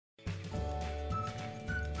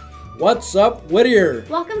What's up, Whittier?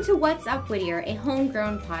 Welcome to What's Up, Whittier, a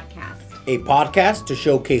homegrown podcast. A podcast to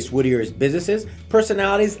showcase Whittier's businesses,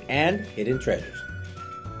 personalities, and hidden treasures.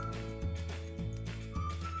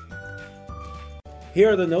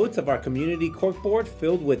 Here are the notes of our community corkboard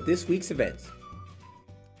filled with this week's events.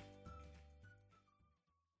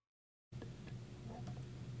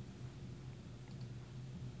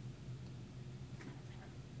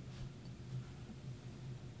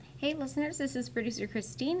 Hey listeners, this is producer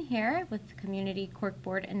Christine here with community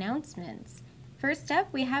corkboard announcements. First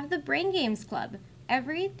up, we have the Brain Games Club.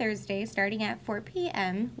 Every Thursday starting at 4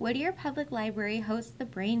 p.m., Whittier Public Library hosts the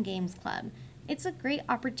Brain Games Club. It's a great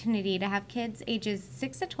opportunity to have kids ages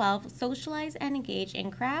 6 to 12 socialize and engage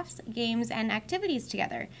in crafts, games, and activities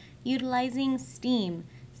together, utilizing STEAM,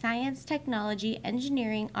 science, technology,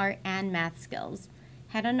 engineering, art, and math skills.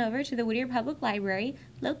 Head on over to the Whittier Public Library,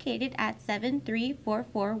 located at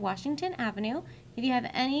 7344 Washington Avenue. If you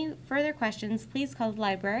have any further questions, please call the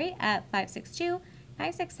library at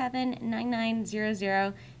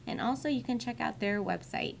 562-567-9900, and also you can check out their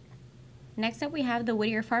website. Next up, we have the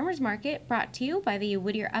Whittier Farmers Market, brought to you by the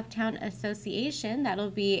Whittier Uptown Association.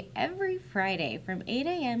 That'll be every Friday from 8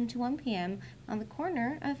 a.m. to 1 p.m. on the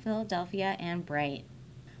corner of Philadelphia and Bright.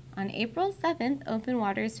 On April 7th, Open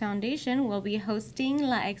Waters Foundation will be hosting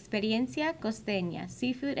La Experiencia Costeña,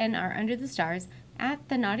 Seafood and Art Under the Stars, at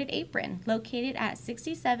the Knotted Apron, located at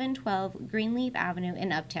 6712 Greenleaf Avenue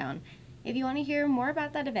in Uptown. If you want to hear more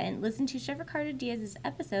about that event, listen to Chef Ricardo Diaz's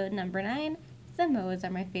episode number 9, Samoas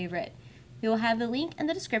Are My Favorite. We will have the link in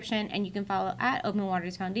the description, and you can follow at Open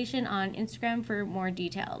Waters Foundation on Instagram for more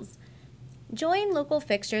details. Join Local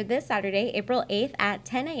Fixture this Saturday, April 8th at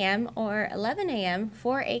 10 a.m. or 11 a.m.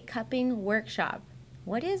 for a cupping workshop.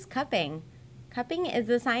 What is cupping? Cupping is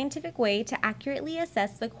the scientific way to accurately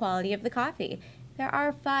assess the quality of the coffee. There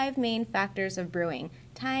are 5 main factors of brewing: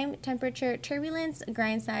 time, temperature, turbulence,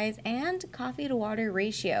 grind size, and coffee-to-water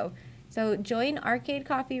ratio. So join Arcade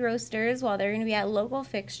Coffee Roasters while they're going to be at Local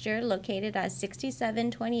Fixture, located at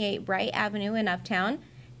 6728 Bright Avenue in Uptown,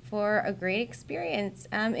 for a great experience.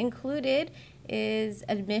 Included is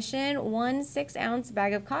admission, 1 6-ounce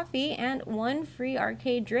bag of coffee, and 1 free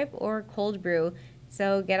arcade drip or cold brew.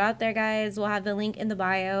 So get out there, guys. We'll have the link in the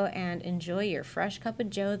bio, and enjoy your fresh cup of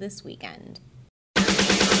joe this weekend.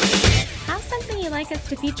 Have something you'd like us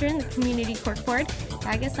to feature in the community corkboard?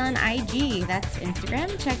 Tag us on IG, that's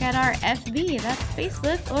Instagram. Check out our FB, that's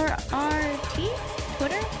Facebook, or RT,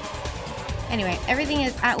 Twitter. Anyway, everything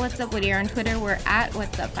is at What's Up Whittier on Twitter. We're at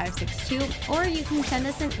What's Up 562, or you can send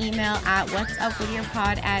us an email at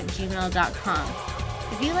whatsupwhittierpod@gmail.com.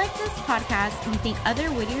 If you like this podcast and you think other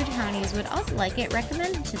Whittier townies would also like it,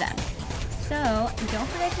 recommend it to them. So don't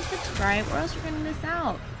forget to subscribe, or else you're going to miss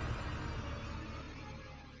out.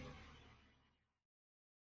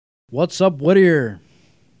 What's up, Whittier?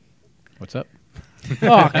 What's up?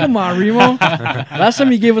 Oh, come on, Remo. Last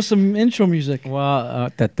time you gave us some intro music.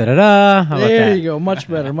 Well, da-da-da-da. How about There that? you go. Much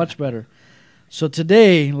better, much better. So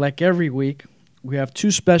today, like every week, we have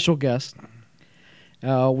 2 special guests.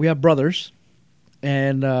 We have brothers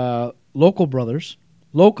and local brothers,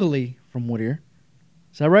 locally from Whittier.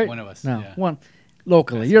 Is that right? One of us, No, yeah. one.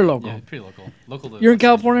 Locally. You're local. Yeah, pretty local. Local. You're in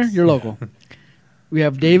California? You're local. We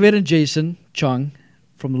have David and Jason Chung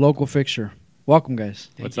from the Local Fixture. Welcome,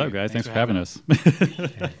 guys. What's up, guys? Thanks for having us.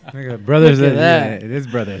 Brothers. Look at that. Yeah, it is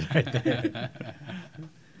brothers right there.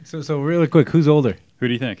 So really quick, who's older? Who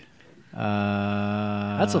do you think?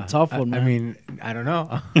 That's a tough one, man. I mean, I don't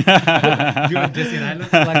know. You and Jesse and I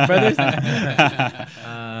look like brothers? I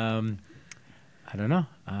don't know.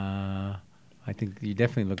 I think you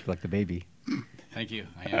definitely look like the baby. Thank you.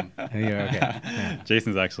 I am. You're okay. Yeah.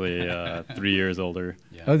 Jason's actually 3 years older.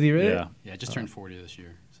 Yeah. Oh, is he really? Yeah. Yeah, I just turned 40 this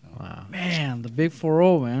year. So. Wow. Man, the big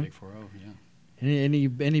 4-0, man. Big 4-0,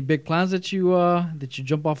 yeah. Any big plans that you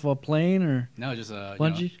jump off of a plane or No, just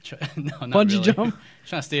bungee? No, not Bungee really. jump?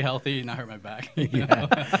 Trying to stay healthy, not hurt my back.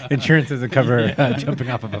 Yeah. Insurance doesn't cover jumping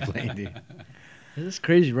off of a plane, dude. It's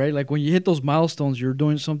crazy, right? Like when you hit those milestones, you're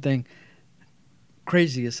doing something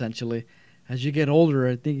crazy essentially. As you get older,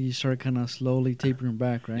 I think you start kind of slowly tapering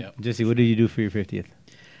back, right? Yep. Jesse, what did you do for your 50th?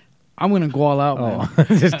 I'm gonna go all out, man.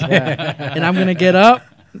 Just kidding. Yeah. And I'm gonna get up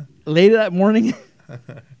late that morning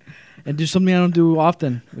and do something I don't do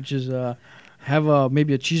often, which is have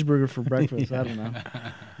maybe a cheeseburger for breakfast. I don't know.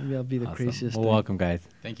 Maybe that'll be the craziest Well, thing. welcome, guys.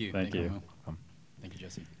 Thank you. Thank you. Thank you,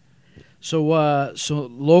 Jesse. So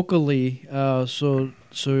locally, so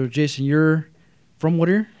Jason, you're from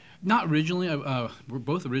Whittier? Not originally. We're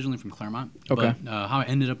both originally from Claremont. Okay. But how I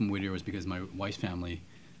ended up in Whittier was because my wife's family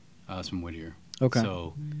is from Whittier. Okay.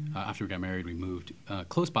 So after we got married, we moved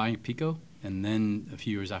close by Pico, and then a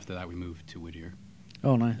few years after that, we moved to Whittier.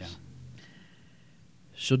 Oh, nice. Yeah.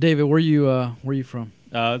 So, David, where you from?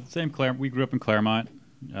 Same Claremont. We grew up in Claremont,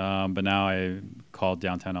 but now I call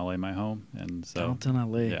downtown LA my home, and so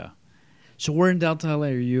Downtown LA. Yeah, So, where in downtown LA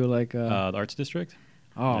are you? Like, the Arts District.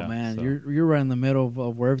 oh yeah, man, so- you're right in the middle of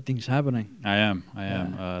where everything's happening. I am.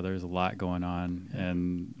 Yeah. There's a lot going on,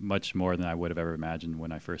 and much more than I would have ever imagined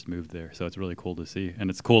when I first moved there. So it's really cool to see, and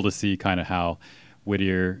it's cool to see kind of how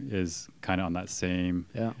Whittier is kind of on that same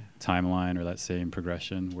Yeah. timeline or that same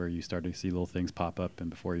progression where you start to see little things pop up, and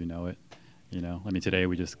before you know it, I mean, today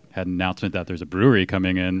we just had an announcement that there's a brewery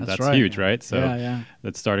coming in. That's That's right. huge, right? So yeah.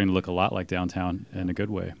 it's starting to look a lot like downtown in a good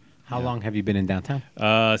way. How long have you been in downtown?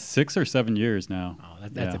 6 or 7 years now. Oh,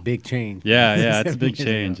 that's Yeah. a big change. Yeah, it's a 7 big years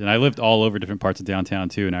change. ago. And I lived all over different parts of downtown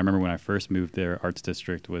too. And I remember when I first moved there, Arts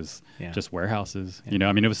District was Yeah. just warehouses. Yeah.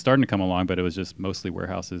 I mean, it was starting to come along, but it was just mostly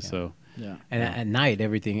warehouses. Yeah. So Yeah. And at night,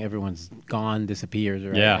 everyone's gone, disappears.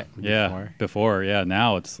 Right? yeah. Before,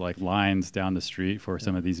 now it's like lines down the street for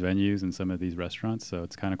some of these venues and some of these restaurants. So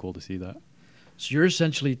it's kind of cool to see that. So you're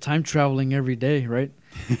essentially time traveling every day, right?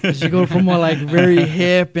 Because you go from like very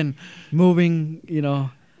hip and moving,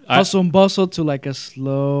 hustle and bustle to like a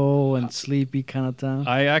slow and sleepy kind of town.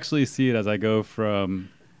 I actually see it as I go from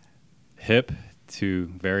hip to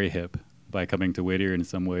very hip by coming to Whittier in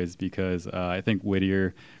some ways, because I think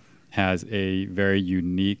Whittier has a very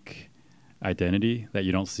unique identity that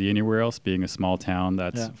you don't see anywhere else, being a small town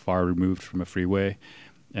that's Yeah. far removed from a freeway,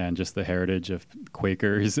 and just the heritage of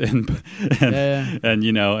Quakers and Yeah.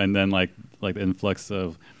 and then like the influx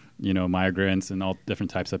of migrants and all different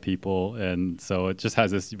types of people, and so it just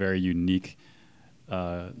has this very unique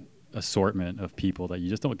assortment of people that you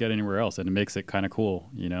just don't get anywhere else, and it makes it kind of cool,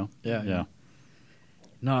 Yeah.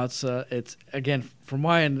 No, it's again from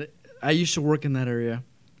my end. I used to work in that area,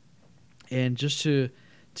 and just to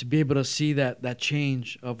be able to see that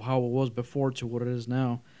change of how it was before to what it is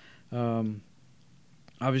now,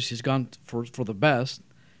 obviously it's gone for the best.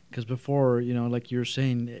 Because before, like you were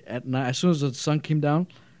saying, at night, as soon as the sun came down,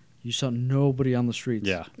 you saw nobody on the streets.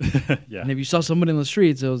 Yeah. And if you saw somebody in the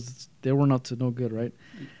streets, they were not to no good, right?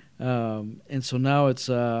 And so now it's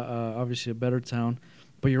obviously a better town.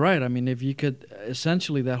 But you're right. I mean, if you could,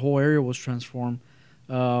 essentially that whole area was transformed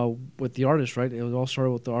with the artists, right? It was all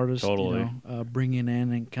started with the artists, Totally. bringing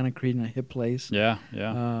in and kind of creating a hip place. Yeah.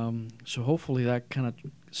 So hopefully that kind of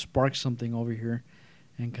sparks something over here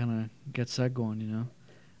and kind of gets that going,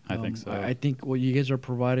 I think so. I think what you guys are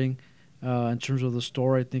providing in terms of the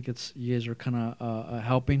store, I think you guys are kind of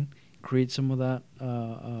helping create some of that,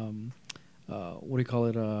 what do you call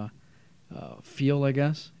it, feel, I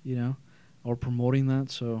guess, or promoting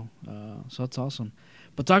that. So that's awesome.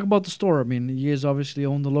 But talk about the store. I mean, you guys obviously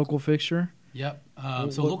own the Local Fixture. Yep.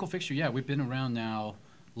 So Local Fixture, we've been around now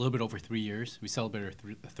a little bit over 3 years. We celebrated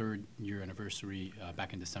our third year anniversary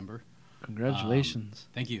back in December. Congratulations.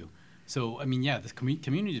 Thank you. So, I mean, the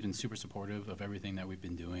community has been super supportive of everything that we've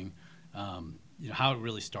been doing. How it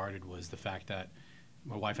really started was the fact that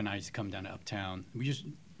my wife and I used to come down to Uptown. We just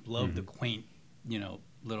loved the quaint,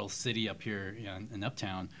 little city up here in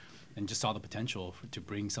Uptown, and just saw the potential to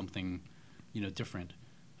bring something, different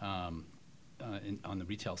on the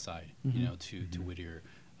retail side, to Whittier.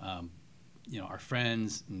 Our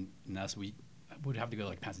friends and us, we would have to go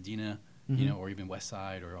like Pasadena, or even West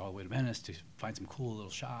Side or all the way to Venice to find some cool little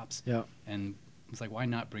shops. Yeah. And it's like, why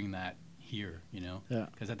not bring that here, Yeah.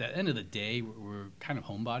 Because at the end of the day, we're kind of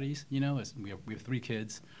homebodies, as we have 3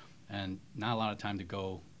 kids and not a lot of time to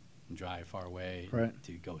go and drive far away Right.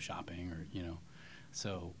 to go shopping or,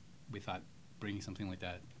 So we thought bringing something like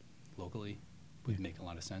that locally would make a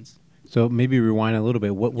lot of sense. So maybe rewind a little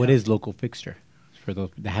bit. What Yeah. is Local Fixture for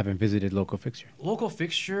those that haven't visited Local Fixture? Local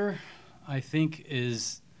Fixture, I think,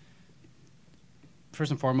 is first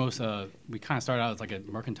and foremost, we kind of started out as like a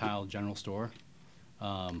mercantile general store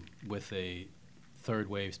with a third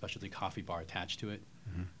wave specialty coffee bar attached to it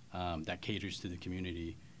that caters to the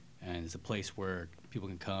community, and it's a place where people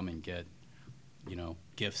can come and get,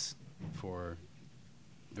 gifts for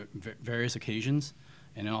various occasions,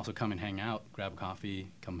 and then also come and hang out, grab a coffee,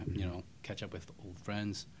 come, catch up with old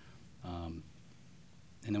friends. And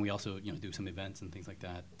then we also, do some events and things like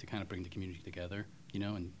that to kind of bring the community together,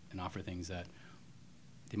 and offer things that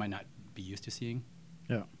they might not be used to seeing.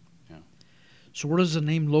 Yeah. Yeah. So where does the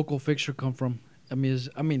name Local Fixture come from? I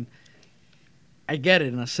mean, I get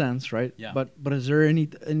it in a sense, right? Yeah. But is there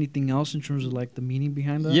anything else in terms of like the meaning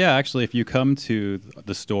behind that? Yeah, actually, if you come to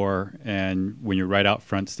the store and when you're right out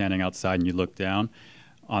front, standing outside, and you look down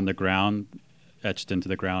on the ground, etched into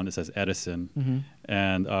the ground, it says Edison.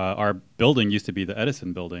 And our building used to be the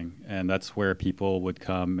Edison building, and that's where people would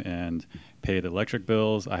come and pay the electric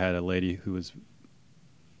bills. I had a lady who was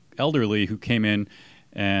elderly who came in,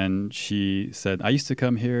 and she said, I used to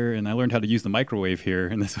come here and I learned how to use the microwave here.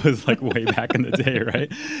 And this was like way back in the day,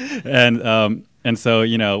 right? And so,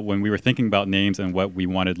 you know, when we were thinking about names and what we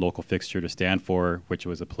wanted Local Fixture to stand for, which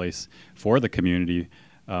was a place for the community,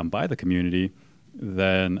 by the community,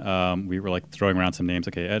 then we were like throwing around some names.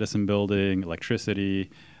 Okay, Edison Building, electricity,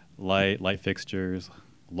 light fixtures,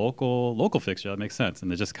 local fixture. That makes sense.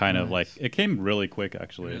 And it just kind of like, it came really quick,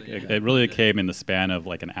 actually. It really came in the span of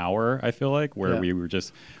like an hour, I feel like, where we were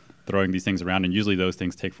just throwing these things around. And usually those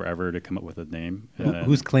things take forever to come up with a name.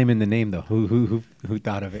 Who's claiming the name, though? Who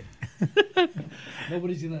thought of it?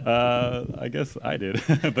 Nobody's seen that. I guess I did.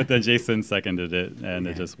 But then Jason seconded it, and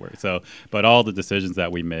it just worked. So, but all the decisions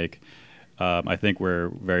that we make, I think we're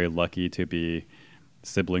very lucky to be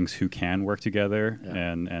siblings who can work together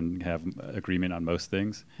and have agreement on most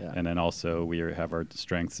things. Yeah. And then also we have our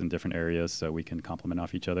strengths in different areas, so we can complement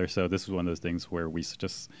off each other. So this was one of those things where we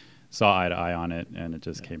just saw eye to eye on it, and it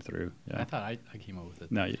just came through. Yeah. I thought I came up with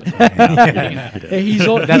it. No, you Hey,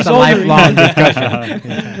 that's a lifelong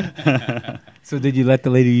discussion. So did you let the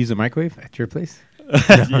lady use a microwave at your place?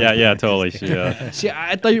 yeah, totally. She, See,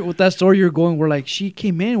 I thought with that story you were going where like she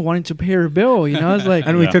came in wanting to pay her bill, you know? It's like,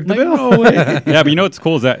 and we took the bill. No way. Yeah, but you know what's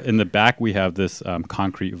cool is that in the back we have this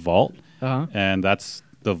concrete vault, and that's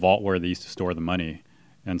the vault where they used to store the money.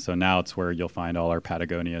 And so now it's where you'll find all our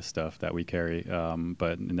Patagonia stuff that we carry. But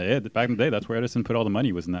back in the day, that's where Edison put all the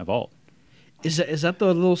money, was in that vault. Is that the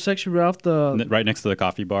little section right off the... Right next to the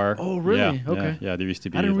coffee bar. Oh, really? Yeah, okay. Yeah, there used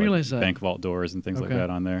to be I didn't realize that. bank vault doors and things like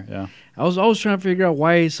that on there. Yeah. I was always trying to figure out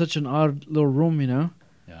why it's such an odd little room, you know?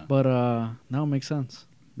 Yeah. But now it makes sense.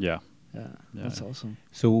 Yeah. Yeah, that's awesome.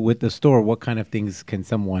 So with the store, what kind of things can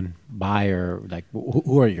someone buy, or like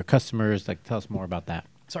who are your customers? Like, tell us more about that.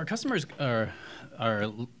 So our customers are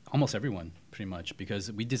almost everyone, pretty much,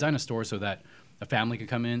 because we design a store so that a family can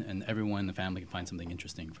come in and everyone in the family can find something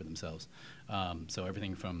interesting for themselves. So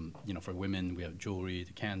everything from, you know, for women, we have jewelry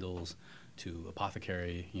to candles to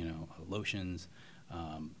apothecary, you know, lotions.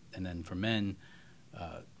 And then for men,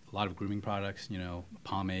 a lot of grooming products, you know,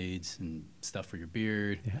 pomades and stuff for your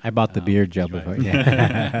beard. Yeah, I bought the beard gel before. It.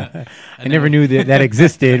 Yeah. I never knew that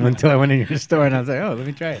existed until I went in your store, and I was like, oh, let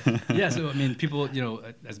me try it. Yeah, so, I mean, people, you know,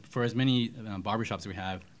 for as many barbershops we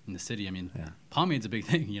have in the city, I mean, pomade's a big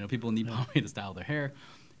thing. You know, people need pomade to style their hair,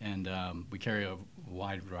 and we carry a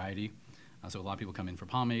wide variety. So a lot of people come in for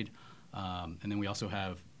pomade. And then we also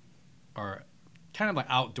have our kind of like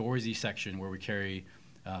outdoorsy section where we carry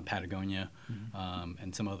Patagonia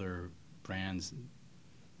and some other brands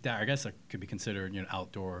that I guess could be considered, you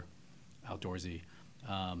know, outdoorsy.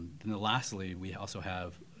 Then lastly, we also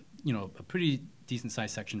have, you know, a pretty decent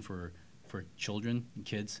sized section for children and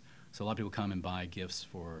kids. So a lot of people come and buy gifts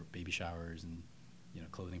for baby showers and, you know,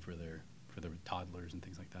 clothing for their toddlers and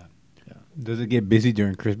things like that. Yeah. Does it get busy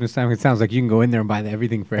during Christmas time? It sounds like you can go in there and buy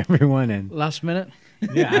everything for everyone. And last minute.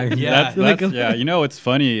 Yeah, yeah. You know what's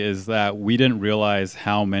funny is that we didn't realize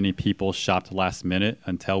how many people shopped last minute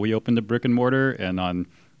until we opened the brick and mortar, and on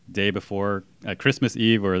day before Christmas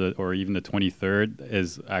Eve or even the 23rd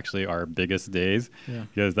is actually our biggest days,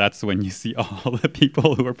 because that's when you see all the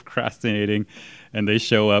people who are procrastinating, and they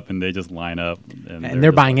show up and they just line up and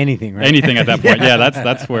they're buying anything, right? Anything at that point. Yeah,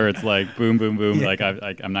 that's where it's like boom, boom, boom. Like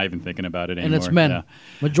I'm not even thinking about it anymore. And it's men. Yeah.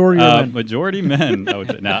 Majority men. Majority men.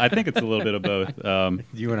 Now I think it's a little bit of both.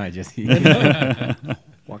 You and I just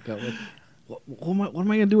walk out with. What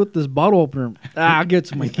am I gonna do with this bottle opener? I'll give it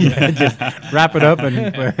to my kid. Just wrap it up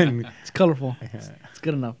and it's colorful. It's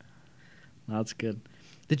good enough. No, it's good.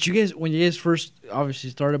 Did you guys, when you guys first obviously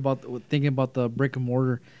started thinking about the brick and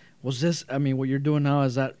mortar, was this? I mean, what you're doing now,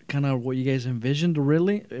 is that kind of what you guys envisioned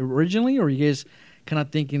originally, or you guys kind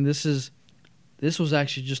of thinking this was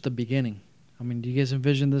actually just the beginning? I mean, do you guys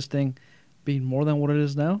envision this thing being more than what it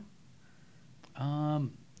is now?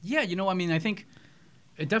 Yeah, you know, I mean, I think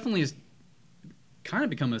it definitely is. Kind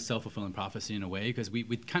of become a self-fulfilling prophecy in a way, because we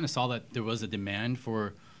kind of saw that there was a demand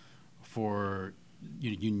for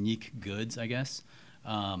unique goods, I guess.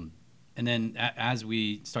 And then as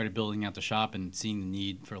we started building out the shop and seeing the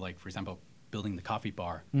need for, like, for example, building the coffee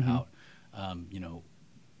bar out, you know,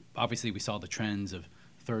 obviously we saw the trends of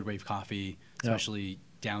third wave coffee, especially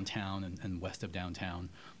downtown and west of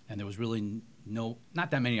downtown, and there was really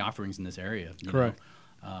not that many offerings in this area. Correct.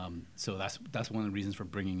 So that's one of the reasons for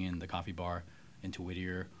bringing in the coffee bar into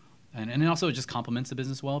Whittier, and it also just complements the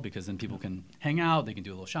business well, because then people can hang out, they can do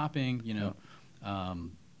a little shopping, you know.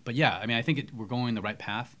 But yeah, I mean, I think we're going the right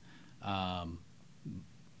path.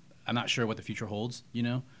 I'm not sure what the future holds, you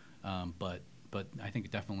know, but I think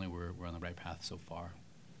definitely we're on the right path so far.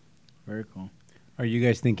 Very cool. Are you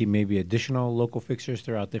guys thinking maybe additional local fixtures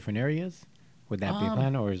throughout different areas? Would that be a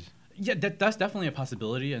plan, or is Yeah, that's definitely a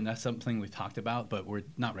possibility, and that's something we've talked about, but we're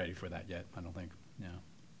not ready for that yet, I don't think. Yeah.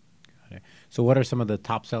 okay. So what are some of the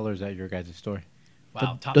top sellers at your guys' store?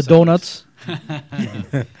 Wow, top The sellers. donuts.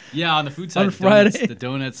 Yeah, on the food side, On Friday. the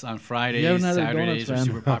donuts on Fridays, You haven't had the Saturdays donuts, are man.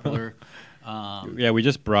 super popular. Yeah, we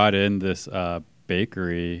just brought in this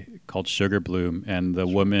bakery called Sugar Bloom, and the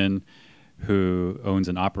woman who owns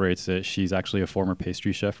and operates it, she's actually a former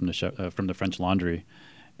pastry chef from the French Laundry,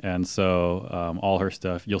 and so all her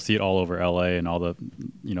stuff, you'll see it all over LA and all the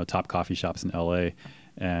top coffee shops in LA,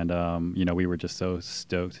 and we were just so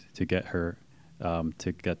stoked to get her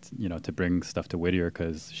to bring stuff to Whittier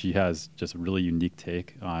because she has just a really unique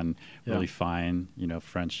take on really fine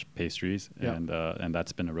French pastries, Yeah. and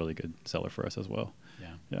that's been a really good seller for us as well.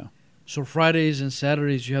 Yeah. So Fridays and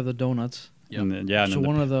Saturdays you have the donuts. Yep. And then, So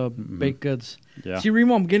one of the baked goods. Yeah. See,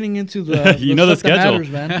 Remo, I'm getting into the You know the stuff that schedule. matters,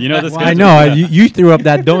 man. You know the Wow. schedule. I know you threw up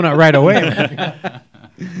that donut right away.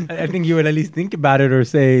 I think you would at least think about it, or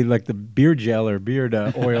say like the beard gel or beard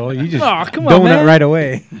oil. You just Aw, come on, donut man. right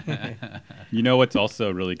away. You know what's also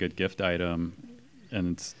a really good gift item, and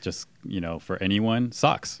it's just for anyone,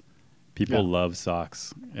 socks. People love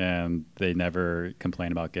socks, and they never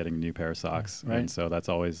complain about getting a new pair of socks, Right. and so that's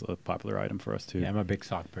always a popular item for us too. Yeah, I'm a big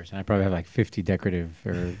sock person. I probably have like 50 decorative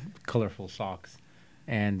or colorful socks,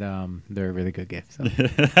 and they're a really good gift. So.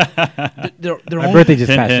 They're My only, birthday just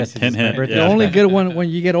Hint, passed. hint, Yes, it's hint, my hint. birthday. they're Yeah. only good when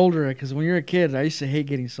you get older. Because when you're a kid, I used to hate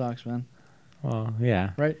getting socks, man. Well,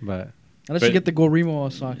 yeah, Right. But Unless But- you get the Go Remo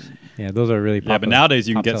socks. yeah, those are really popular. Yeah, but nowadays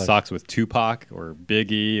you can top get sellers. socks with Tupac or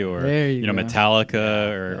Biggie or There you go.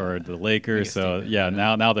 Metallica or the Lakers. a So statement.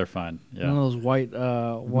 yeah, now they're fun. Yeah. One of those white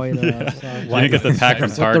socks. You can get the pack from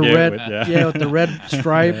With Target. the red, with, with the red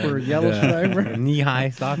stripe or yellow stripe or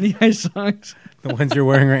knee-high socks, knee-high socks. the ones you're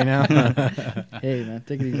wearing right now. Hey, man,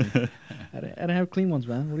 take it easy. I didn't have clean ones,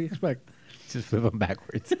 man. What do you expect? Just flip them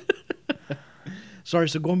backwards. Sorry,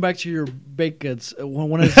 so going back to your baked goods,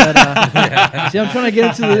 when is that? See, I'm trying to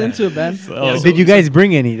get into it, man. Oh, Did you guys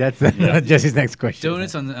bring any? That's Jesse's next question.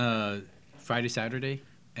 Donuts on Friday, Saturday,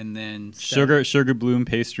 and then Sugar Bloom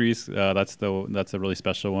pastries. That's a really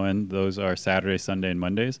special one. Those are Saturday, Sunday, and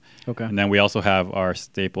Mondays. Okay. And then we also have our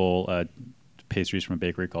staple pastries from a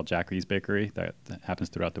bakery called Jackie's Bakery that happens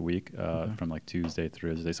throughout the week, from like Tuesday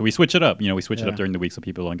through Thursday. So we switch it up. We switch it Yeah. up during the week so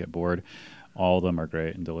people don't get bored. All of them are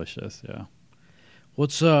great and delicious. Yeah.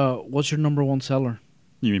 What's your number one seller?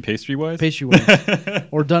 You mean pastry wise? Pastry wise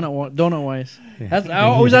or donut wise? I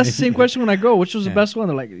always ask the same question when I go. Which was the best one?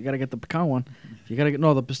 They're like, you gotta get the pecan one. You gotta get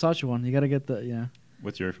the pistachio one. You gotta get the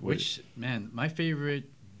What's your my favorite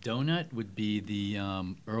donut would be the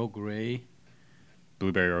Earl Grey.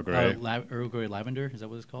 blueberry Earl Grey? Earl Grey lavender. Is that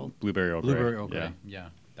what it's called? Blueberry Earl Grey. Blueberry Earl Grey. Yeah. Yeah,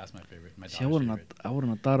 that's my favorite. My See, I daughter's wouldn't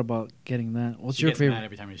have thought about getting that. What's She your gets mad favorite?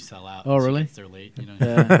 every time you sell out. Oh, She really? gets there late.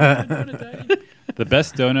 Yeah. The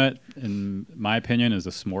best donut, in my opinion, is a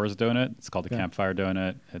s'mores donut. It's called the Okay. campfire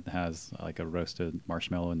donut. It has like a roasted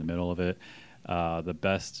marshmallow in the middle of it. The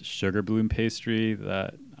best sugar bloom pastry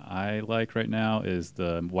that I like right now is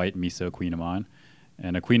the white miso Queen Amman.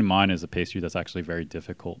 And a Queen Amman is a pastry that's actually very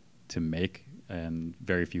difficult to make, and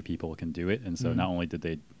very few people can do it. And so not only did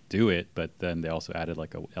they do it, but then they also added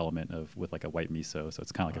like a element with like a white miso. So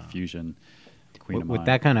it's kind of like a fusion Queen With Amman.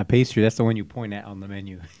 that kind of pastry, that's the one you point at on the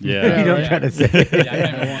menu. Yeah. You don't right. try to say. Yeah, I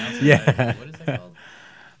can't remember what else. Yeah. What is that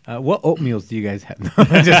called? What oatmeals do you guys have? No,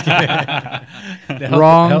 I'm just kidding. The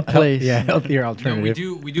Wrong place. Yeah, healthier No,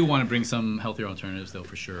 alternative. we do want to bring some healthier alternatives though,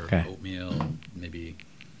 for sure. Okay. Oatmeal, maybe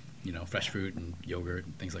fresh fruit and yogurt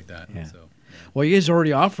and things like that. Yeah. So Well, you guys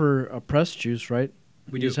already offer a pressed juice, right?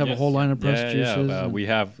 We You do, just have a yes. whole line of pressed Yeah. juices. and- We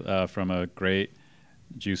have from a great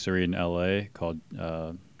juicery in LA called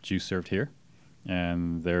Juice Served Here,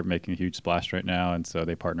 and they're making a huge splash right now, and so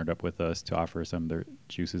they partnered up with us to offer some of their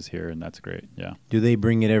juices here, and that's great. Yeah. Do they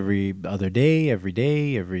bring it every other day, every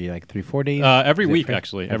like 3-4 days? Every Is it week, fresh?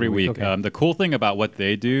 actually. Every week. Okay. The cool thing about what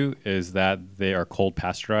they do is that they are cold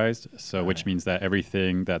pasteurized, so which means that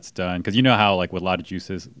everything that's done, because you know how like with a lot of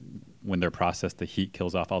juices, when they're processed, the heat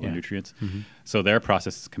kills off all the Yeah. nutrients. So their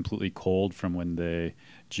process is completely cold from when they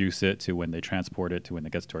juice it to when they transport it to when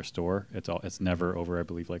it gets to our store. It's never over, I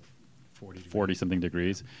believe, like 40 something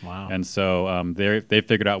degrees. Wow. And so they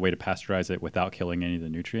figured out a way to pasteurize it without killing any of the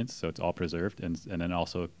nutrients, so it's all preserved, and then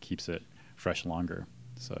also keeps it fresh longer.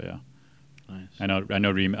 So yeah. I know. Now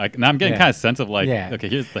I'm getting Yeah. kind of sense of like, Yeah. okay,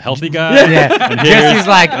 here's the healthy guy. Yeah. And Jesse's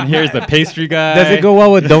like, and here's the pastry guy. does it go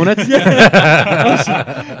well with donuts?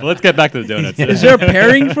 Well, let's get back to the donuts. Is there a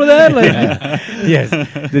pairing for that? Like Yes,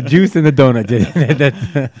 the juice and the donut.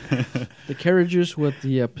 That's, the carrot juice with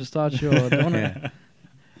the pistachio donut.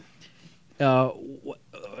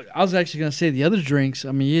 I was actually gonna say the other drinks.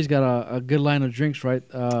 I mean, he's got a good line of drinks, right?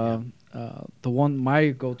 The one my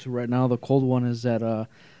go-to right now, the cold one, is that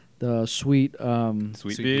the sweet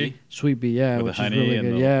Sweet bee sweet bee, yeah, with which the is honey really and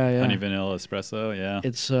good. the Yeah. honey vanilla espresso. Yeah.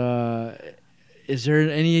 It's is there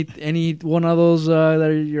any one of those that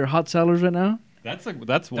are your hot sellers right now? That's a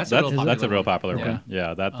real popular one. one.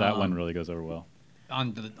 Yeah, that one Um, really goes over well.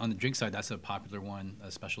 On the drink side, that's a popular one, a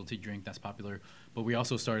specialty drink that's popular. But we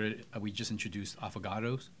also started. We just introduced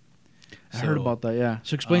affogatos. I heard about that. Yeah.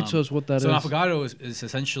 So explain to us what that is. So an affogato is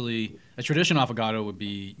essentially a traditional affogato would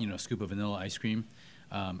be a scoop of vanilla ice cream,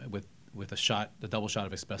 with a double shot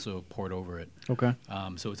of espresso poured over it. Okay.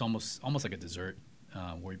 So it's almost like a dessert,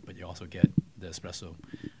 but you also get the espresso.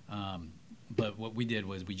 But what we did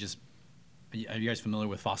was are you guys familiar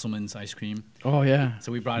with Fosselman's ice cream? Oh yeah.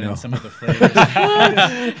 So we brought No. in some of the flavors.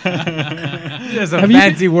 That's a Have you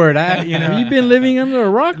fancy word. Have you been living under a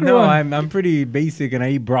rock? Or No, what? I'm pretty basic, and I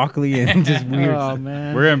eat broccoli and just weird. Oh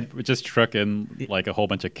man. We just truck in like a whole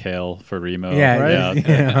bunch of kale for Remo. Yeah, right?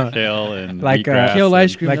 yeah. Kale and Like, wheatgrass kale and-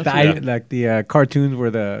 ice cream. like that's the cartoons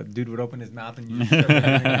where the dude would open his mouth and you. Just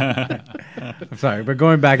I'm sorry, but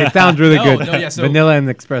going back, it sounds really good. No, yeah, so- Vanilla and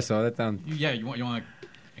espresso. That sounds. Yeah, you want to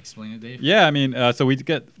explain it, Dave? Yeah, I mean, so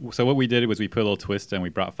what we did was we put a little twist and we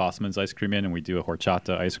brought Fossman's ice cream in, and we do a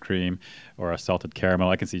horchata ice cream or a salted caramel.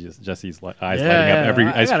 I can see just Jesse's eyes Yeah, lighting yeah, up every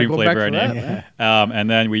I ice gotta cream go flavor I back for name. that, And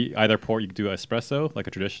then we either you can do espresso like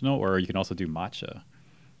a traditional, or you can also do matcha.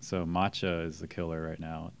 So matcha is the killer right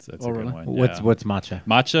now. It's Oh, a good really? one. What's yeah. what's matcha?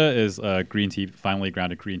 Matcha is green tea, finely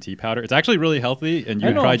grounded green tea powder. It's actually really healthy, and you I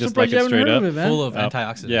would know, probably I'm just like surprised you it haven't straight heard up. of it, man. Full of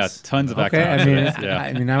antioxidants. Yeah, tons of Okay, antioxidants. yeah.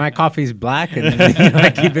 I mean, my coffee's black, and I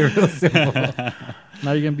keep it real simple.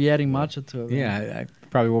 Now you're gonna be adding matcha to it. man. Yeah, I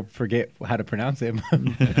probably will forget how to pronounce it.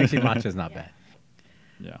 Actually, matcha's not bad.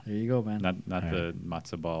 Yeah. There you go, man. Not the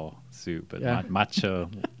matzo ball soup, but Yeah. matcha,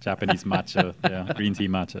 Japanese matcha, yeah, green tea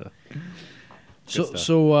matcha. Good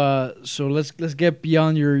stuff. So let's get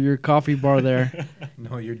beyond your coffee bar there.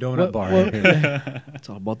 No, your donut bar. It's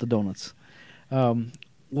all about the donuts.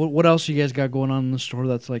 What else you guys got going on in the store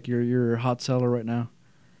that's like your hot seller right now?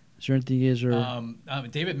 Is there anything you guys are?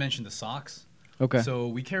 David mentioned the socks. Okay. So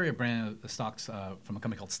we carry a brand of socks from a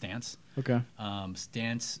company called Stance. Okay.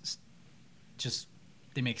 Stance,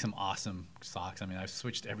 they make some awesome socks. I mean, I've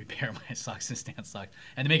switched every pair of my socks to Stance socks,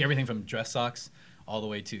 and they make everything from dress socks all the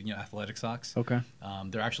way to athletic socks. Okay.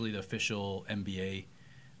 They're actually the official NBA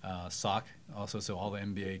sock. Also, so all the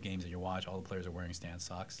NBA games that you watch, all the players are wearing Stance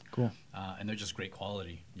socks. Cool. And they're just great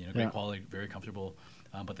quality. Great Yeah. quality, very comfortable.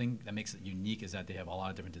 But the thing that makes it unique is that they have a lot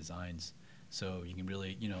of different designs, so you can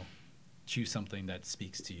really choose something that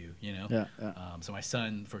speaks to you. Yeah. So my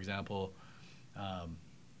son, for example.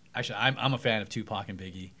 Actually, I'm a fan of Tupac and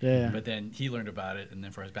Biggie. Yeah. But then he learned about it, and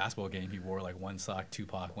then for his basketball game, he wore like one sock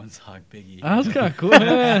Tupac, one sock Biggie. Oh, that's kind of cool.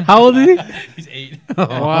 Yeah. How old is he? He's 8.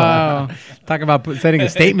 Wow. Talk about setting a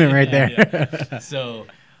statement right there. Yeah. So,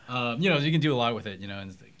 you can do a lot with it.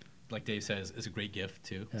 And it's like Dave says, it's a great gift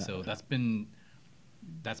too. Yeah. So that's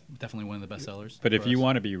definitely one of the best sellers. But if for you us.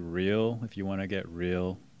 want to be real, if you want to get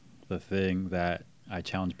real, the thing that I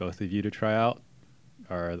challenge both of you to try out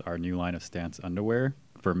are our new line of Stance underwear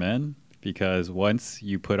for men, because once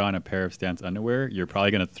you put on a pair of Stance underwear, you're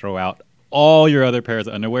probably going to throw out all your other pairs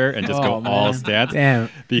of underwear and just Oh, go man. all Stance. Damn.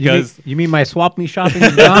 Because you mean my swap me shopping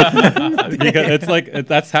is done? because it's like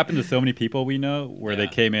that's happened to so many people we know where they Yeah.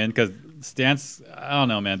 came in because Stance, I don't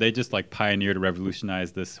know, man, they just like pioneered,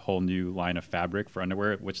 revolutionized this whole new line of fabric for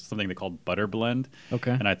underwear, which is something they called butter blend.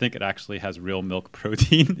 Okay. And I think it actually has real milk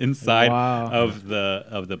protein inside Wow. of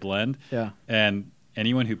the blend. Yeah. And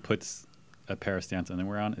anyone who puts a pair of Stance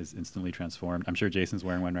underwear on is instantly transformed. I'm sure Jason's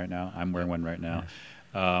wearing one right now. I'm wearing one right now.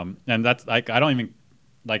 And that's like, I don't even,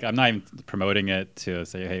 like, I'm not even promoting it to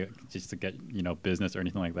say, hey, just to get, business or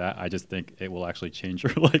anything like that. I just think it will actually change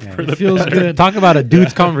your life for the It feels better. good. Talk about a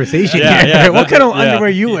dude's conversation. Yeah, here. yeah, what kind of yeah. underwear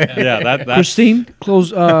you wear? Yeah, that's Christine,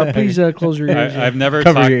 close. Please close your ears. I've never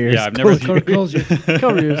Cover talked. your ears. Yeah, I've never Close your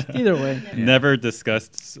cover yours. Either way. never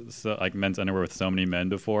discussed like men's underwear with so many men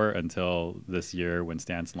before until this year when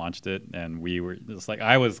Stance launched it, and we were just like,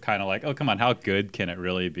 I was kind of like, oh come on, how good can it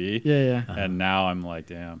really be? Yeah. And now I'm like,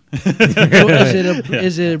 damn. So is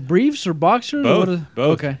Is it briefs or boxers? Both, Or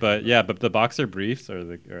both. Okay. But yeah, but the boxer briefs are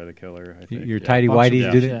the killer. I think. Your yeah. tidy Boxer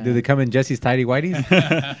whities, briefs, do they come in Jesse's tidy whities?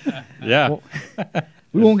 Yeah. Well,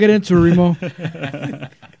 we won't get into it, Remo.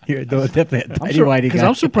 You're definitely a tidy whitey Because guy.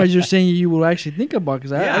 I'm surprised you're saying you would actually think about.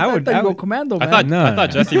 Because Yeah, I thought you go would- commando, I man. thought No. I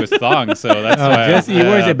thought Jesse was thong, so that's Oh, why. Jesse, he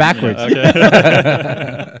wears it backwards.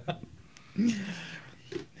 Okay.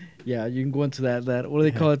 Yeah, you can go into that. What do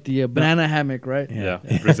they call it? The banana hammock, right? yeah.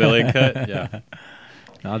 Brazilian cut. Yeah.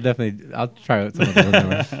 I'll try out some of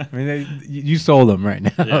those. I mean, you sold them right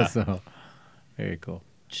now, Yeah. so very cool.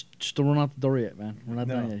 Just don't run out the door yet, man. We're not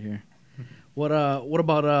No. done yet here. What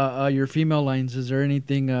about your female lines? Is there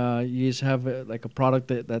anything you guys have like a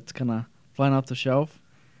product that's kind of flying off the shelf,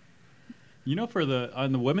 You know,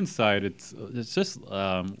 on the women's side, it's just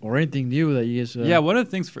or anything new that you guys? yeah. One of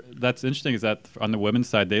the things that's interesting is that on the women's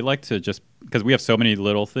side, they like to just because we have so many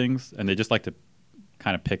little things, and they just like to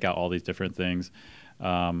kind of pick out all these different things.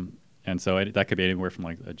 And so that could be anywhere from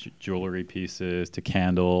like jewelry pieces to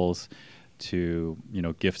candles to, you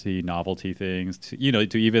know, gifty novelty things to, you know,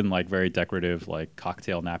 to even like very decorative like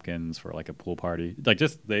cocktail napkins for like a pool party. Like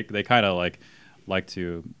just they kind of like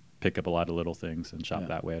to pick up a lot of little things and shop Yeah.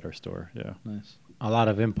 that way at our store. Yeah. Nice. A lot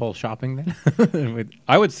of impulse shopping then,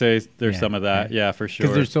 I would say there's Yeah, some of that. Yeah, for sure.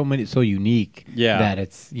 because there's so unique. Yeah. that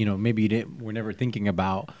it's maybe we're never thinking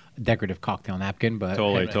about a decorative cocktail napkin, but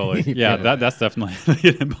Totally. Yeah, that's definitely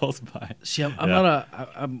an impulse buy. See, I'm Yeah. not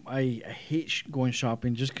I hate going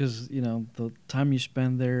shopping just because the time you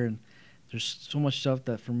spend there and there's so much stuff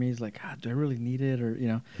that for me is like, do I really need it or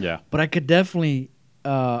Yeah. But I could definitely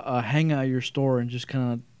hang out at your store and just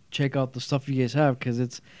kind of check out the stuff you guys have because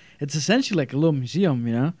it's essentially like a little museum,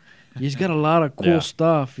 You just got a lot of cool Yeah.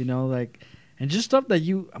 stuff, like, and just stuff that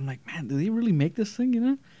I'm like, man, do they really make this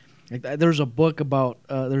thing, Like there's a book about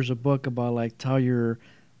like tell your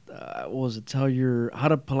how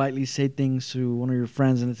to politely say things to one of your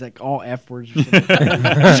friends, and it's like all F words or something.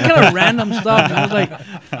 Just kind of random stuff. And I was like,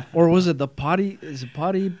 or was it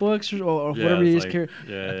potty books or Yeah, whatever you it's guys like- care?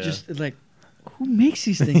 yeah. Just it's like, who makes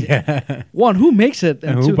these things? One, who makes it,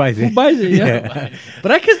 And who two, buys it? Who buys it? Yeah. Yeah.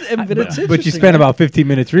 But it's interesting. but you spent about 15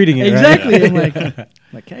 minutes reading it, exactly. right? I'm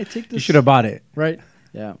like, can I take this? You should have bought it. Right.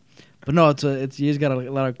 Yeah. But no, it's you guys got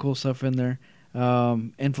a lot of cool stuff in there.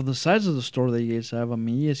 And for the size of the store that you guys have, I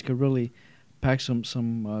mean, you guys could really pack some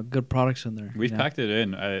good products in there. We've packed it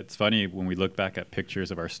in. It's funny when we look back at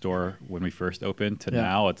pictures of our store when we first opened to Yeah.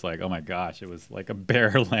 now, it's like, oh my gosh, it was like a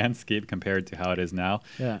bare landscape compared to how it is now.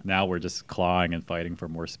 Yeah. Now we're just clawing and fighting for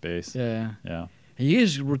more space. Yeah. Yeah. And you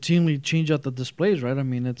guys routinely change out the displays, right? I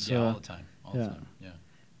mean, it's Yeah, all the time. All yeah. the time. Yeah.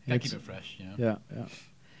 Gotta It's- keep it fresh, yeah.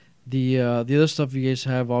 The other stuff you guys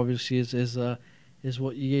have obviously is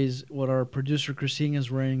what our producer Christine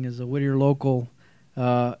is wearing is a Whittier local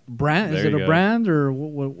brand. Is There it you a go. brand or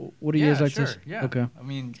what do you guys like sure, to? Yeah. Okay. I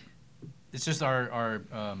mean, it's just our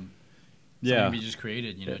Yeah. something we just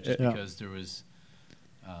created, just Yeah. because there was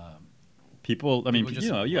People, I mean, People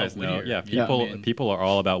just you guys love know. Whittier. Yeah, Yeah. people I mean- people are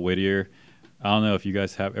all about Whittier. I don't know if you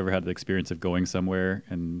guys have ever had the experience of going somewhere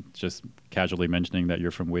and just casually mentioning that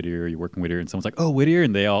you're from Whittier, you work in Whittier, and someone's like, "Oh, Whittier,"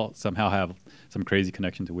 and they all somehow have some crazy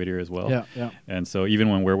connection to Whittier as well. Yeah. And so even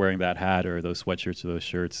when we're wearing that hat or those sweatshirts or those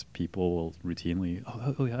shirts, people will routinely,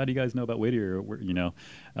 "Oh, how do you guys know about Whittier?" Or,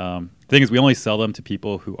 the thing is, we only sell them to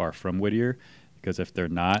people who are from Whittier, because if they're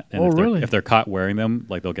not, and really? if they're caught wearing them,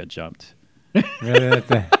 like they'll get jumped. Really,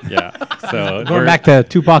 Yeah. So going back to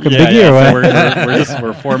Tupac and yeah, Biggie, yeah, or so what?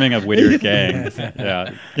 we're forming a Whittier gang.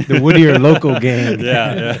 Yeah. The Whittier local gang.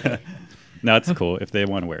 Yeah. No, it's cool. If they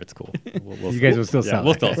want to wear it, it's cool. You guys will still sell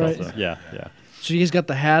We'll it. still sell Right. stuff. Yeah. So you guys got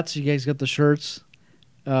the hats. You guys got the shirts.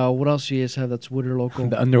 What else do you guys have that's Whittier local?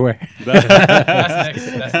 The underwear.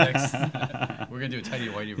 that's next. We're gonna do a tidy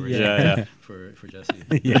whitey version Yeah. for Jesse.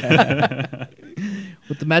 Yeah.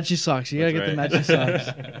 With the matching socks. You gotta That's get the matching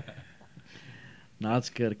socks. No,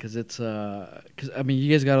 that's good because it's because I mean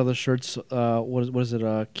you guys got all the shirts. What is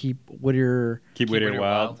it? Keep Whittier Keep Whittier Whittier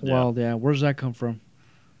wild. wild. Wild. Yeah. Where does that come from?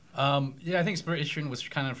 Yeah, I think inspiration was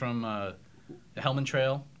kind of from the Hellman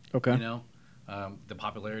Trail. Okay. The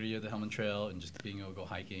popularity of the Hellman Trail and just being able to go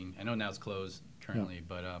hiking. I know now it's closed currently,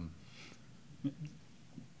 but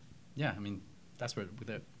yeah, I mean that's where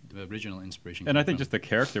the original inspiration. And came I think from. just the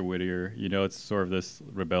character Whittier, it's sort of this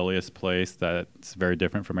rebellious place that's very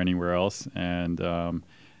different from anywhere else, and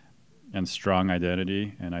strong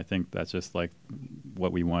identity. And I think that's just like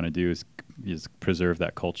what we want to do is preserve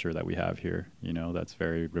that culture that we have here. That's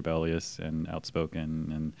very rebellious and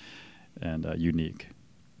outspoken and unique.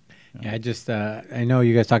 Yeah, I know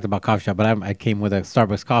you guys talked about coffee shop, but I came with a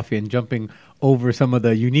Starbucks coffee and jumping over some of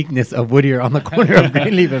the uniqueness of Whittier on the corner of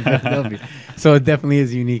Greenleaf and Philadelphia. So it definitely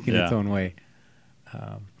is unique in its own way.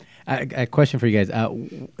 A question for you guys.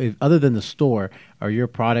 Other than the store, are your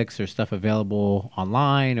products or stuff available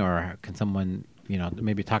online, or can someone,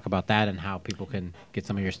 maybe talk about that and how people can get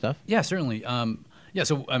some of your stuff? Yeah, certainly.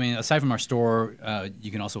 So, I mean, aside from our store,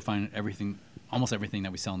 you can also find almost everything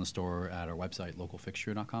that we sell in the store at our website,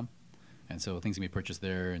 localfixture.com. And so things can be purchased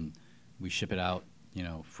there, and we ship it out,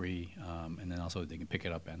 free. And then also they can pick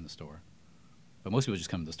it up in the store. But most people just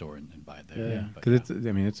come to the store and buy it there. Yeah. Because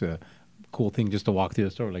it's a cool thing just to walk through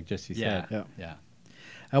the store, like Jesse said. Yeah.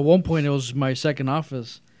 At one point, it was my second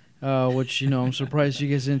office, which I'm surprised you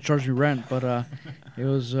guys didn't charge me rent. But it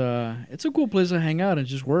was it's a cool place to hang out and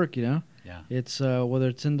just work. Yeah. It's whether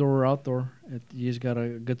it's indoor or outdoor, you just got a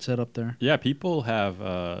good setup there. Yeah, people have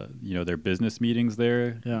their business meetings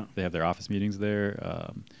there. Yeah. They have their office meetings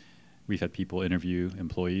there. We've had people interview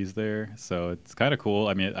employees there, so it's kind of cool.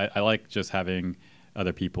 I mean, I like just having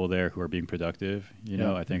other people there who are being productive.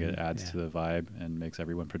 I think it adds to the vibe and makes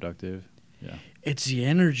everyone productive. Yeah. It's the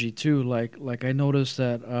energy too. Like I noticed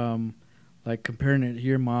that like comparing it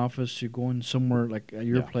here in my office to going somewhere like at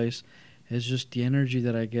your place, it's just the energy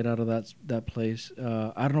that I get out of that place.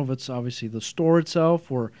 I don't know if it's obviously the store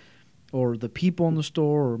itself or the people in the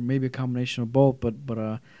store, or maybe a combination of both.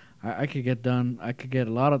 But I could get a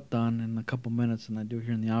lot done in a couple minutes than I do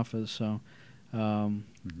here in the office. So. I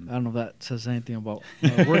don't know if that says anything about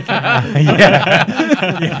working. I'm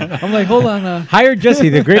like, hold on. Hire Jesse,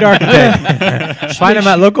 the great architect. Find him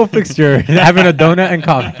at Local Fixture, having a donut and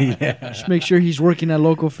coffee. Just make sure he's working at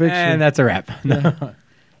Local Fixture. And that's a wrap. Yeah.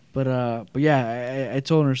 But yeah, I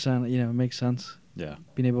totally understand. It makes sense. Yeah.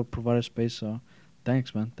 Being able to provide a space. So,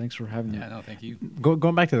 thanks, man. Thanks for having me. Yeah, no, thank you.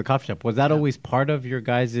 Going back to the coffee shop, was that always part of your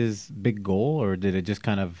guys' big goal, or did it just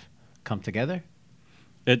kind of come together?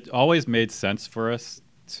 It always made sense for us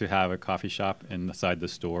to have a coffee shop inside the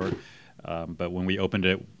store. But when we opened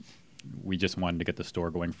it, we just wanted to get the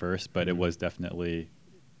store going first. But it was definitely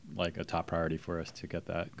like a top priority for us to get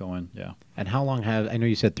that going. Yeah. And how long I know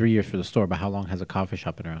you said 3 years for the store, but how long has a coffee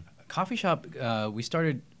shop been around? Coffee shop, we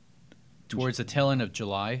started towards the tail end of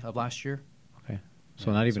July of last year. Okay.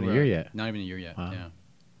 So not even a year yet. Not even a year yet, Wow. yeah.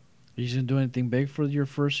 You didn't do anything big for your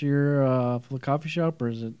first year for the coffee shop, or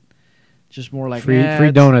is it just more like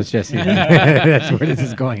free donuts, Jesse? That's where this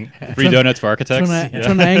is going. Free donuts for architects.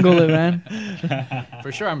 Trying to angle it, man.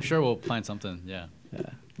 For sure, I'm sure we'll plan something. Yeah.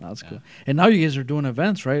 That's cool. And now you guys are doing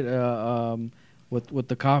events, right? With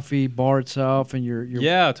the coffee bar itself and your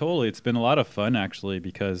Yeah, totally. It's been a lot of fun actually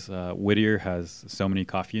because Whittier has so many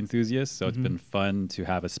coffee enthusiasts, so it's been fun to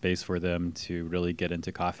have a space for them to really get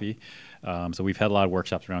into coffee. So we've had a lot of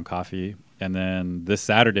workshops around coffee. And then this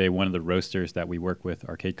Saturday, one of the roasters that we work with,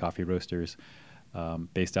 Arcade Coffee Roasters,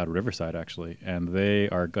 based out of Riverside actually, and they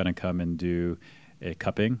are going to come and do a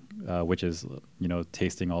cupping, which is,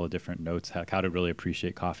 tasting all the different notes, how to really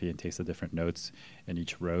appreciate coffee and taste the different notes in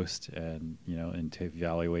each roast and to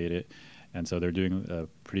evaluate it. And so they're doing a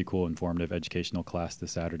pretty cool, informative, educational class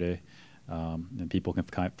this Saturday. And people can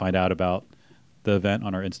find out about the event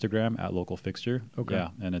on our Instagram at Local Fixture. Okay. Yeah,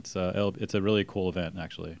 and it's a really cool event,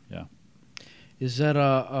 actually. Yeah. Is that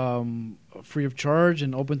free of charge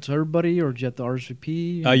and open to everybody, or do you have to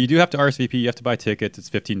RSVP? You do have to RSVP. You have to buy tickets. It's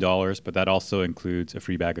 $15, but that also includes a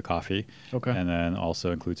free bag of coffee. Okay. And then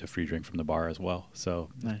also includes a free drink from the bar as well. So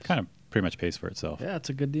Nice. kind of pretty much pays for itself. Yeah, it's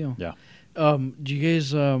a good deal. Yeah. Do you guys?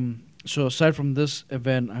 So aside from this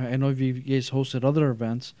event, I know you guys hosted other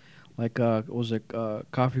events, like was it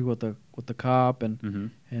coffee with the cop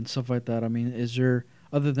and stuff like that. I mean, is there,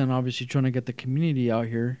 other than obviously trying to get the community out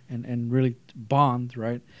here and really bond,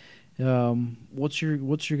 right? What's your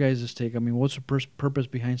guys' take? I mean, what's the purpose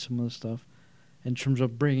behind some of this stuff in terms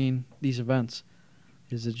of bringing these events?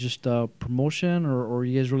 Is it just promotion, or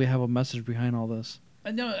you guys really have a message behind all this?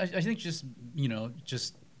 No, I think just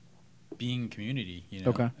being community,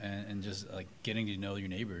 Okay. and just like getting to know your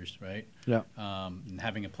neighbors, right? Yeah. And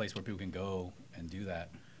having a place where people can go and do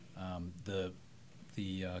that.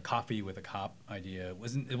 The coffee with a cop idea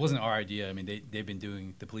wasn't our idea. I mean,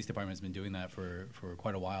 the police department's been doing that for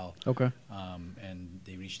quite a while. Okay. And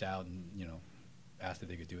they reached out and asked if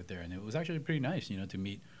they could do it there, and it was actually pretty nice, to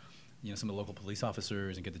meet some of the local police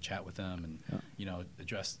officers and get to chat with them and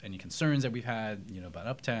address any concerns that we've had about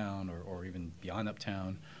Uptown or even beyond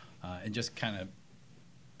Uptown, and just kind of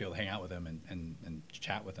be able to hang out with them and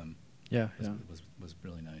chat with them. Yeah. Was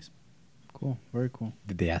really nice. Cool. Very cool.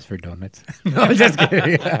 Did they ask for donuts? No, I'm just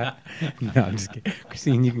kidding. No, I'm just kidding.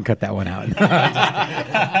 Christine, you can cut that one out.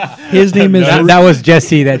 His name is That was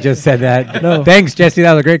Jesse that just said that. No. Thanks, Jesse.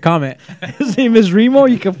 That was a great comment. his name is Remo.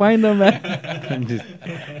 You can find him at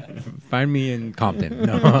Find me in Compton.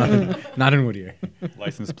 No, not in Whittier.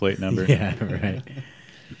 License plate number. Yeah, right.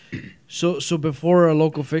 So before a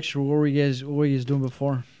local fixture, what were you guys doing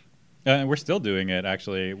before? We're still doing it,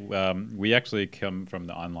 actually. We actually come from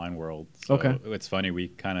the online world. So Okay. it's funny, we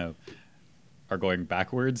kind of are going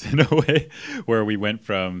backwards in a way, where we went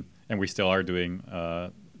from, and we still are doing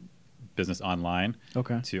business online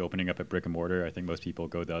Okay. to opening up a brick and mortar. I think most people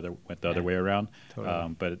went the other way around.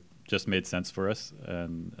 Totally. But it just made sense for us,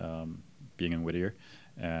 and being in Whittier.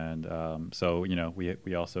 And so,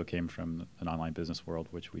 we also came from an online business world,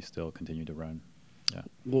 which we still continue to run. Yeah.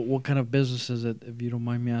 What kind of business is it, if you don't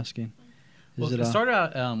mind me asking? Well, it started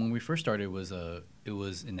out when we first started. It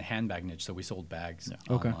was in the handbag niche, so we sold bags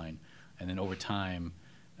Okay. online, and then over time,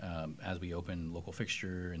 as we opened local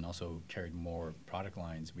fixture and also carried more product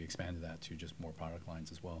lines, we expanded that to just more product lines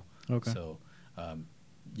as well. Okay. So,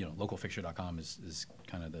 localfixture.com is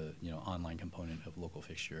kind of the online component of local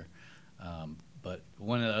fixture. But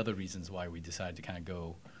one of the other reasons why we decided to kind of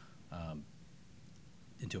go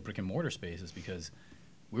into a brick and mortar space is because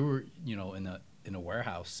we were, in a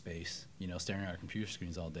warehouse space, staring at our computer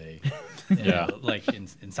screens all day, Yeah. like in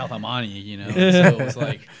South Almani, and so it was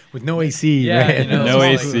like, With no AC, Yeah, right? No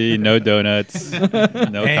it's AC, no donuts, no coffee.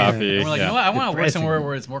 and we're like, yeah. you know what, I want to work Depressing. somewhere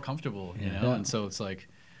where it's more comfortable, Yeah. and so it's like,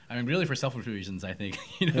 I mean, really for selfish reasons, I think,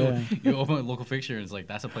 Yeah. you open a local fixture and it's like,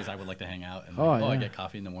 that's a place I would like to hang out, and Oh, I yeah. get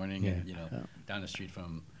coffee in the morning, and, Yeah. down the street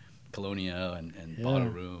from Colonia and Yeah. bought a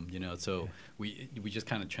room, so we just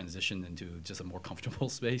kind of transitioned into just a more comfortable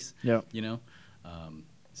space, Yeah.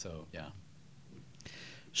 so yeah.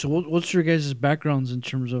 So what's your guys' backgrounds in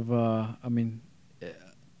terms of,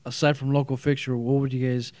 aside from local fixture, what would you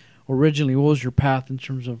guys originally, what was your path in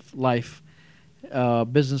terms of life,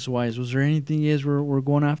 business-wise? Was there anything you guys were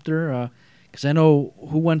going after? Because I know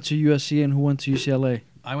who went to USC and who went to UCLA.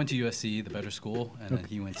 I went to USC, the better school, and then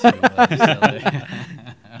he went to UCLA.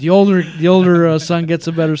 The older son gets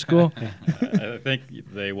a better school. I think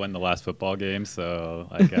they won the last football game, so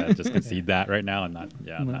I gotta just concede that right now and not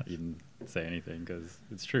even say anything, because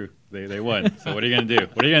it's true. They won. So what are you gonna do?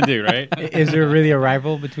 What are you gonna do, right? Is there really a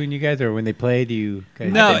rival between you guys, or when they played, you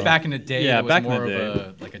guys? No, I I think think back in the day, Yeah, it was back in more the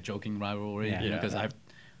of a joking rivalry, Yeah. because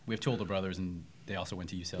we have two older brothers, and they also went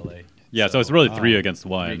to UCLA. Yeah, so it's really 3 against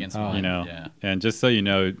 1. 3 against 1, yeah. And just so you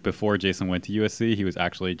know, before Jason went to USC, he was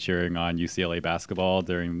actually cheering on UCLA basketball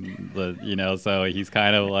during the, so he's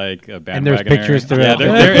kind of like a bandwagoner. And there's pictures to Yeah, it.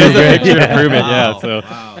 there is a picture to prove it. Wow, Yeah, so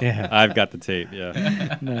Yeah. I've got the tape.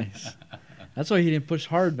 Yeah. Nice. That's why he didn't push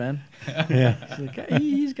hard, man. Yeah. He's like,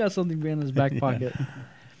 he's got something behind his back pocket.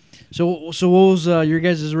 So what was your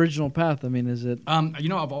guys' original path? I mean, is it?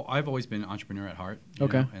 I've always been an entrepreneur at heart.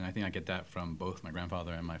 Okay. And I think I get that from both my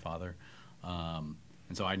grandfather and my father. And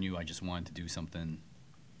so I knew I just wanted to do something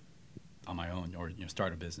on my own, or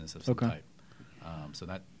start a business of some Okay. type. So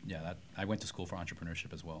that I went to school for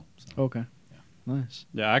entrepreneurship as well. So. Okay. Yeah. Nice.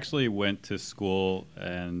 Yeah, I actually went to school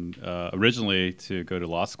and originally to go to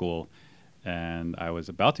law school, and I was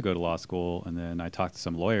about to go to law school, and then I talked to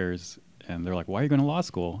some lawyers, and they're like, "Why are you going to law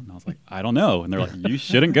school?" And I was like, "I don't know." And they're like, "You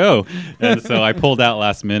shouldn't go." And so I pulled out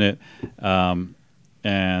last minute, and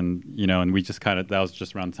and we just that was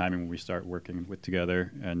just around the timing when we started working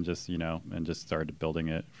together, and just and just started building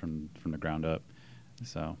it from the ground up.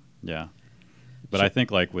 So yeah, but I think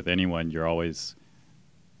like with anyone, you're always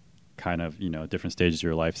kind of different stages of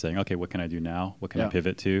your life saying, okay, what can I do now, what can I Yeah.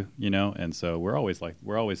 pivot to, and so we're always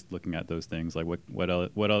looking at those things, like what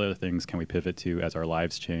other things can we pivot to as our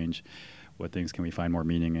lives change, what things can we find more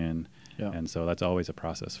meaning in. Yeah. And so that's always a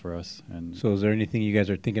process for us. And So is there anything you guys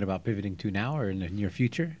are thinking about pivoting to now or in the near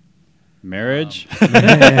future? marriage.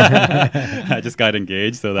 I just got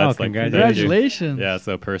engaged, so that's like Congratulations. Yeah,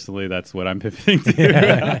 so personally that's what I'm pivoting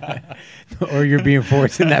to. Or you're being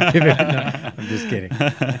forced in that pivot? No, I'm just kidding.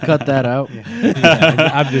 Cut that out.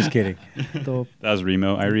 I'm just kidding. So, That was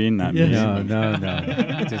Remo, Irene, not Yeah. me.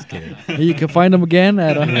 No. Just kidding. you can find them again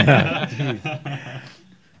at.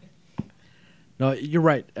 No, you're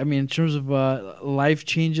right. I mean, in terms of life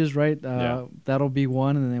changes, right? Yeah. That'll be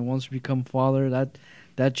one, and then once you become father,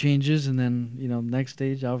 that changes, and then next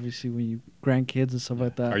stage, obviously, when you grandkids and stuff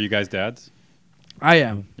like that. Are you guys dads? I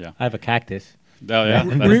am. Yeah. I have a cactus. Oh yeah,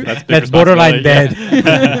 Re- that's big That's borderline responsibility.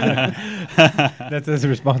 dead. That's as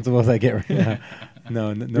responsible as I get right now.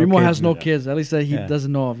 No Remo kids, has no no. kids, at least that he Yeah.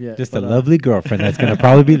 doesn't know of yet. Just but, a lovely girlfriend that's going to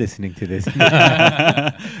probably be listening to this.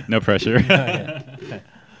 No pressure.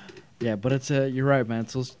 Yeah, but it's you're right, man.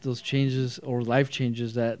 It's those changes or life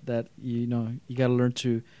changes that you got to learn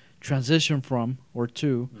to transition from or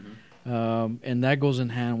to, and that goes in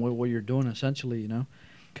hand with what you're doing essentially,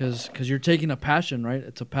 because you're taking a passion, right?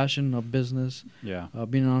 It's a passion of business, Yeah.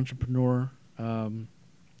 being an entrepreneur, and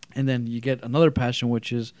then you get another passion,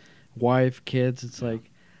 which is wife, kids. It's like,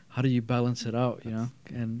 how do you balance it out,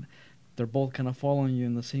 And they're both kind of following you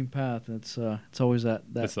in the same path. It's always that.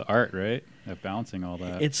 It's the art, right? Of balancing all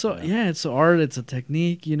that. It's it's art. It's a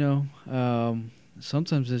technique,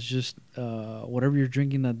 Sometimes it's just whatever you're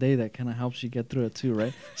drinking that day that kind of helps you get through it too,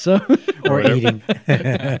 right? So Or eating.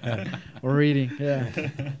 or eating, yeah.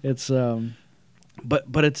 It's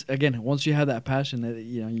but it's again, once you have that passion,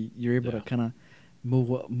 you're able to kind of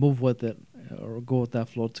move with it or go with that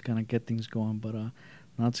flow to kind of get things going. But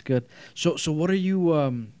that's good. So what are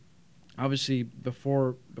you? Obviously,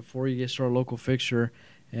 before you get started, local fixture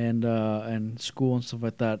and school and stuff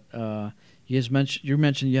like that. You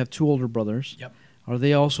mentioned you have 2 older brothers. Yep. Are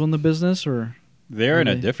they also in the business or? They're in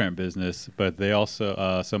a different business, but they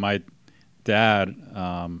also. So my dad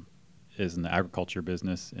is in the agriculture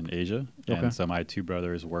business in Asia, and so my 2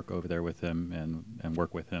 brothers work over there with him and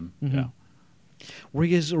work with him. Mm-hmm. Yeah. Where are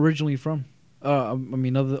you guys originally from? I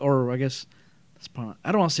guess that's probably,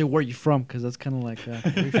 I don't want to say where you from because that's kind of like.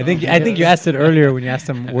 I think you asked it earlier when you asked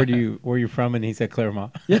him where you from, and he said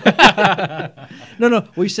Claremont. No.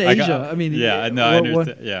 Well, you say Asia. I mean, yeah, no, I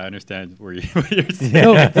understand. Yeah, I understand where you're saying.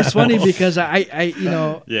 No, it's funny because I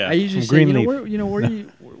Yeah. I usually From say Greenleaf.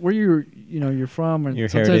 where you're from, and Your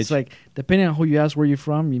sometimes heritage. it's like depending on who you ask where you're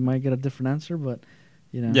from, you might get a different answer, but.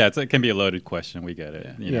 Yeah, it can be a loaded question. We get it.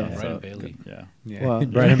 Yeah. Right in Bailey. Yeah. Yeah, Well,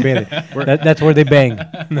 Brian and Bailey. That's where they bang.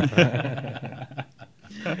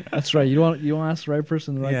 That's right. You want to ask the right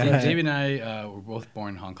person the right Yeah. time. Davey and I were both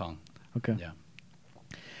born in Hong Kong. Okay. Yeah.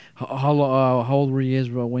 How old were you guys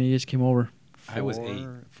when you guys came over? I was 8.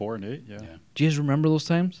 4 and 8. Yeah. Yeah. Do you guys remember those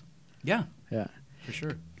times? Yeah, Yeah. for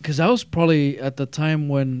sure. Because I was probably at the time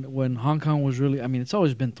when Hong Kong was really. I mean, it's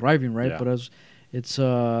always been thriving, right? Yeah. But it's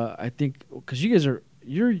I think because you guys are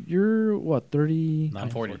you're what 30? I'm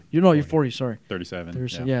 40. You're 40. Sorry. 37.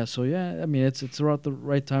 30, yeah. So I mean, it's around the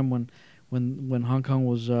right time when Hong Kong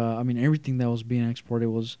was. I mean, everything that was being exported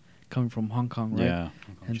was coming from Hong Kong, right? Yeah.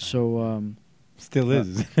 Hong Kong, And China. so. Still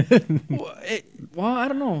is. Well, I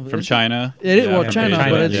don't know. From China. It is, Yeah, well, from China, Asia.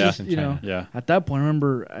 but it's yeah. just, Yeah. at that point, I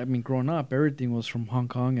remember, I mean, growing up, everything was from Hong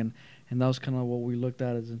Kong, and that was kind of what we looked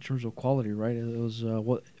at as in terms of quality, right? It was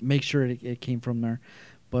make sure it came from there.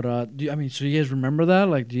 But, so you guys remember that?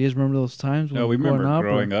 Like, do you guys remember those times? No, we remember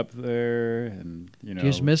growing or up there, and Do you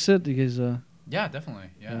guys miss it? Do you guys, Yeah, definitely.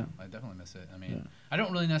 Yeah, Yeah. I definitely miss it. I mean, Yeah. I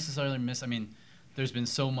don't really necessarily miss. I mean, there's been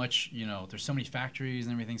so much. There's so many factories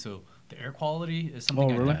and everything. So the air quality is something. Oh,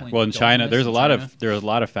 I really? definitely Well, in don't China, miss there's in a lot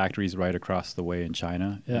China. of factories right across the way in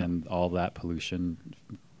China, Yeah. and all that pollution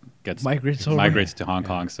Migrates over. migrates to Hong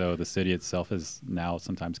Kong. So the city itself is now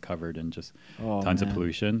sometimes covered in just tons of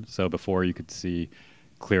pollution. So before you could see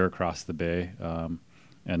clear across the bay,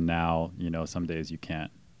 and now some days you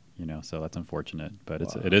can't. So that's unfortunate. But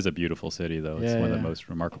it is a beautiful city, though. It's Yeah, one of yeah. the most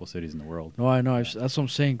remarkable cities in the world. No, I know. That's what I'm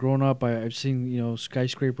saying. Growing up, I've seen,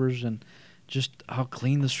 skyscrapers and just how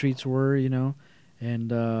clean the streets were,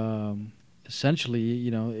 and essentially,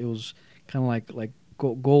 it was kind of like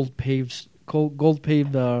gold paved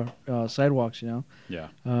sidewalks, Yeah.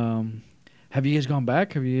 Have you guys gone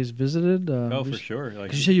back? Have you guys visited? Oh, for sure. Like,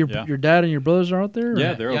 'Cause you said your dad and your brothers are out there? or-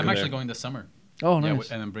 Yeah, they're Yeah, over I'm actually there. going this summer. Oh, Yeah,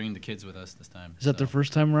 nice. and I'm bringing the kids with us this time. Is that their so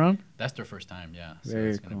first time around? That's their first time. Yeah. So Very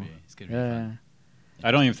it's gonna cool. be Yeah. fun. I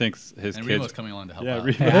don't even think his And kids. Remo's coming along to help Yeah, out.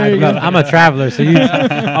 Remo- There you go. I'm a traveler, so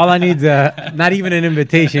all I need is not even an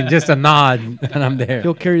invitation, just a nod, and I'm there.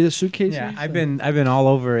 He'll carry the suitcase. Yeah, I've been all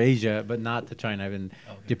over Asia, but not to China. I've been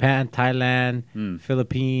Japan, Thailand,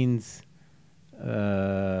 Philippines,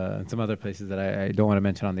 and some other places that I don't want to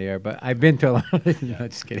mention on the air. But I've been to a lot. No,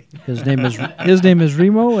 just kidding. His name is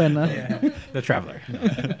Remo, and The traveler.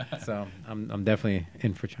 So I'm definitely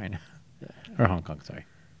in for China or Hong Kong. Sorry.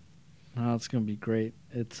 oh, it's gonna be great.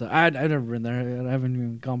 It's I've never been there. I haven't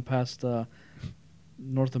even gone past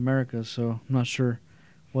North America, so I'm not sure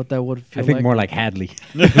what that would feel I think like. more like Hadley.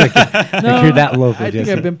 No, you're that local, I think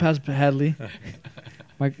Jesse. I've been past Hadley.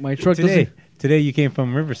 My truck doesn't. Today you came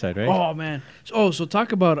from Riverside, right? Oh man! So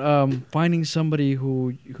talk about finding somebody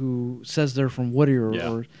who says they're from Whittier.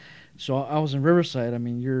 Yeah. So I was in Riverside. I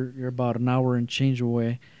mean, you're about an hour and change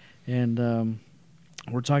away, and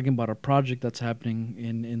we're talking about a project that's happening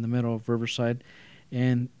in the middle of Riverside,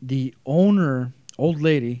 and the owner, old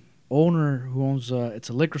lady, who owns it's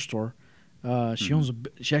a liquor store,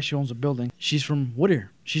 She actually owns a building. She's from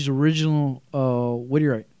Whittier. She's original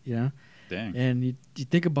Whittierite, you know. Dang. And you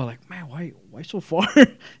think about like, man, why so far,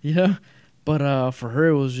 you know? But for her,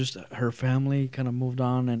 it was just her family kind of moved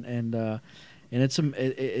on, and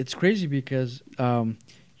it's crazy because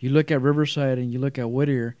you look at Riverside and you look at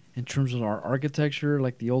Whittier in terms of our architecture,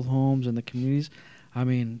 like the old homes and the communities. I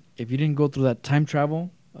mean, if you didn't go through that time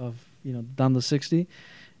travel of down to 60,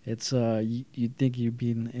 it's you'd think you'd be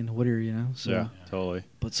in Whittier, you know. So, yeah, totally.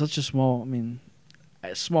 But such a small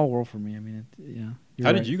world for me. I mean,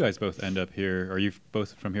 How did you guys both end up here? Are you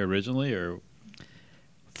both from here originally, or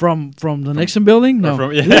from the Nixon building? No,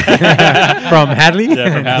 from Hadley. Yeah,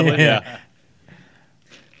 from Hadley. Yeah.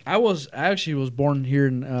 I actually was born here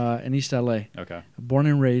in East LA. Okay. Born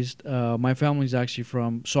and raised. My family's actually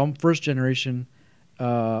so I'm first generation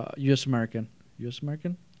U.S. American. U.S.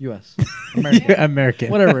 American? U.S. American. American.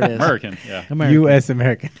 Whatever it is. American. Yeah. American. U.S.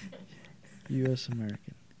 American. U.S.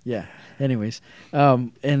 American. Yeah. Anyways,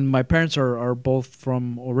 and my parents are both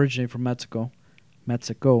originally from Mexico.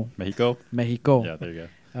 Mexico. Mexico. Yeah, there you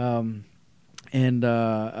go.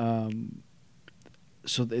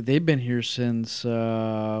 So they've been here since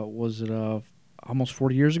almost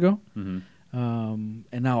 40 years ago. Mm-hmm.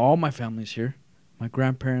 And now all my family's here. My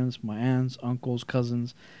grandparents, my aunts, uncles,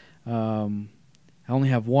 cousins. I only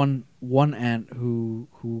have one aunt who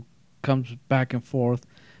comes back and forth,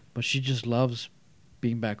 but she just loves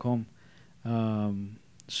being back home.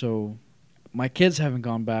 So my kids haven't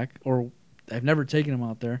gone back, or I've never taken them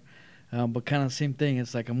out there. But kind of same thing.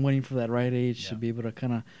 It's like I'm waiting for that right age to be able to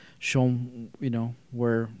kind of show them,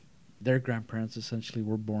 where their grandparents essentially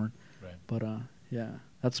were born. Right. But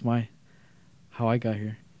that's how I got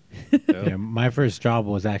here. Yeah, my first job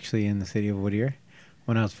was actually in the city of Whittier.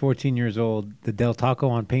 When I was 14 years old, the Del Taco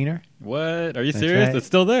on Painter. What? Are you That's serious? right. It's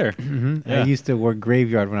still there. Mm-hmm. Yeah. I used to work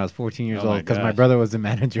graveyard when I was 14 years Oh my old because my gosh. brother was the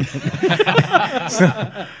manager.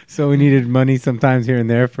 so we needed money sometimes here and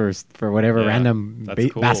there for whatever Yeah, random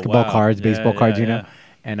that's cool. basketball Wow. cards, Yeah, baseball cards, yeah.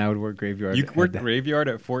 And I would work graveyard. You at worked the- graveyard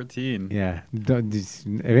at 14. Yeah,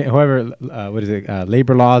 whoever, what is it,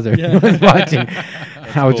 labor laws or was watching.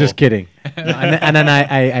 I was just cool. kidding. And then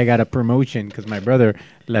I got a promotion because my brother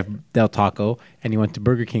left Del Taco and he went to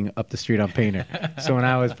Burger King up the street on Painter. So when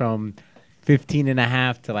I was from 15 and a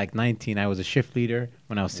half to like 19, I was a shift leader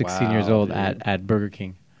when I was 16 years Wow, old dude. at Burger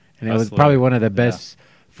King. And it That's was probably lit. one of the best,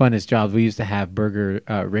 funnest jobs. We used to have burger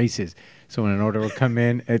races. So when an order would come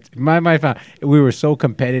in, we were so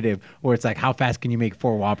competitive where it's like, how fast can you make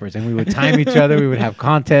 4 Whoppers? And we would time each other. We would have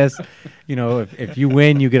contests. If you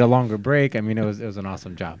win, you get a longer break. I mean, it was an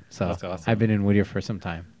awesome job. So That's awesome. I've been in Whittier for some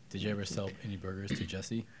time. Did you ever sell any burgers to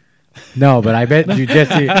Jesse? No, but I bet you,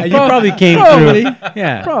 Jesse, you probably came Probably. through.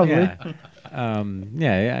 Yeah, Probably. Yeah.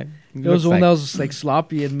 Yeah. It was one that was like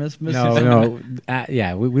sloppy and missing. No.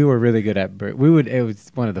 Yeah, we were really good at It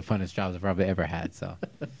was one of the funnest jobs I've probably ever had. So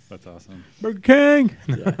That's awesome. Burger King.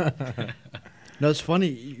 No, it's funny.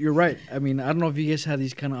 You're right. I mean, I don't know if you guys had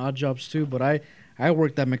these kind of odd jobs too, but I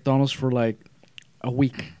worked at McDonald's for like a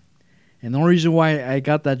week. And the only reason why I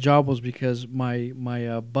got that job was because my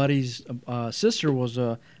buddy's sister was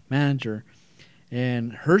a manager,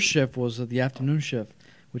 and her shift was the afternoon shift,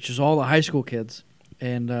 which is all the high school kids,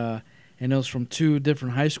 and it was from 2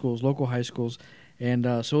 different high schools, local high schools, and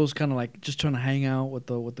so it was kind of like just trying to hang out with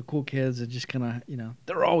the cool kids and just kind of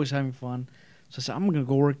they were always having fun. So I said I'm gonna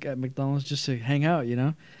go work at McDonald's just to hang out,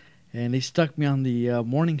 and they stuck me on the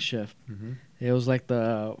morning shift. Mm-hmm. It was like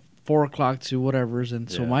the 4 o'clock to whatever's, and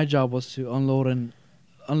so Yeah. my job was to unload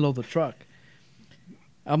the truck.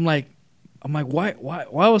 I'm like, why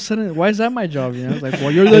is that my job? It's like,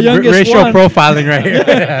 well, you're the youngest Racial one. profiling right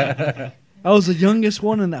here. I was the youngest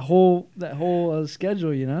one in that whole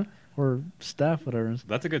schedule, or staff, whatever.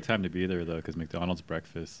 That's a good time to be there, though, because McDonald's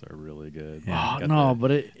breakfasts are really good. Oh Got no, the-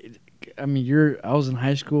 but I was in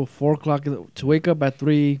high school, 4 o'clock to wake up at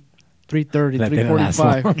 3:30, That didn't last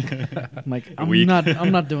 3:45. I'm like, A week.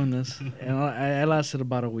 I'm not doing this, and I lasted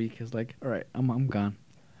about a week. It's like, all right, I'm gone.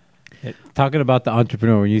 Talking about the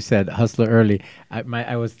entrepreneur, when you said hustler early,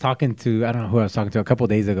 I was talking to, I don't know who I was talking to a couple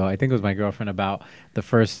days ago. I think it was my girlfriend, about the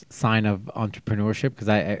first sign of entrepreneurship, because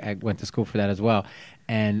I went to school for that as well.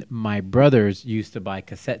 And my brothers used to buy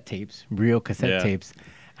cassette tapes, real cassette tapes.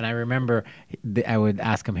 And I remember I would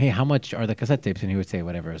ask him, hey, how much are the cassette tapes? And he would say,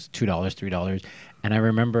 whatever, it was $2, $3. And I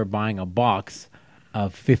remember buying a box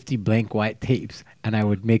of 50 blank white tapes, and I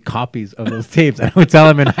would make copies of those tapes. And I would sell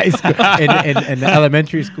them in high school, in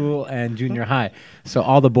elementary school and junior high. So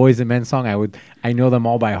all the Boys and Men song, I know them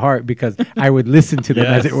all by heart because I would listen to them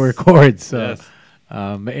as it records. So, Yes.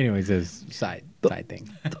 but anyways, as side side thing.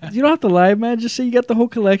 You don't have to lie, man. Just say you got the whole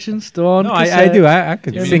collection still on. No, I cassette. do. I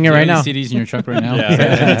could Do you sing it have right any now. CDs in your truck right now?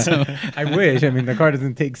 Yeah. I wish. I mean, the car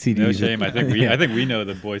doesn't take CDs. No shame. I think we Yeah. I think we know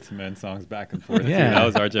the Boyz II Men songs back and forth. Yeah. Too. That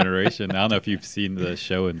was our generation. I don't know if you've seen the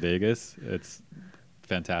show in Vegas. It's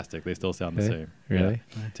fantastic. They still sound the Really? same. Really?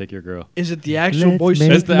 Yeah. Take your girl. Is it the actual Let's Boys?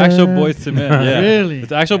 make It's the actual Boyz II Men. Yeah. Really? It's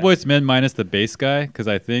the actual Boyz II Men minus the bass guy because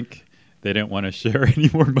I think they didn't want to share any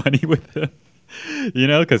more money with him. You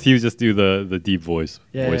know, because he would just do the deep voice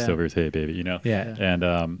voiceovers. Hey, baby. You know. Yeah. And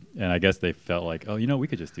I guess they felt like, oh, you know, we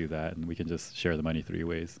could just do that and we can just share the money 3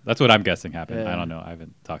 ways. That's what I'm guessing happened. Yeah. I don't know. I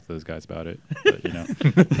haven't talked to those guys about it. But, you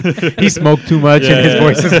know. He smoked too much Yeah, and his yeah.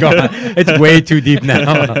 voice is gone. It's way too deep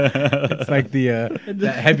now. It's like the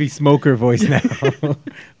that heavy smoker voice now,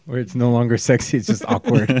 where it's no longer sexy. It's just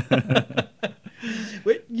awkward.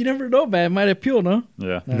 Wait, you never know, man. It might appeal, no?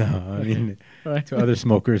 Yeah. No, I mean Right. to other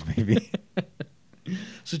smokers maybe.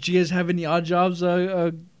 So, do you guys have any odd jobs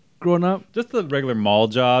growing up? Just the regular mall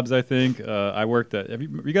jobs, I think. I worked at,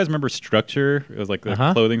 you guys remember Structure? It was like the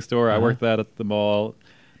Uh-huh. clothing store. I Uh-huh. worked that at the mall,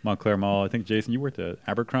 Montclair Mall. I think, Jason, you worked at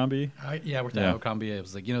Abercrombie? I worked at Yeah. Abercrombie. It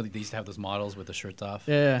was like, you know, they used to have those models with the shirts off.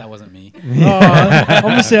 Yeah. That wasn't me. Oh, I'm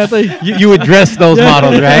gonna say I thought You would dress those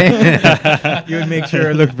models, right? You would make sure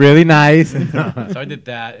it looked really nice. So I did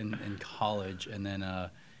that in college, and then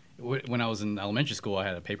when I was in elementary school, I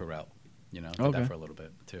had a paper route. You know, did Okay. that for a little bit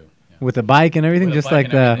too. Yeah. With a bike and everything, With a just bike like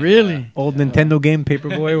and the everything, Really? yeah. old Nintendo game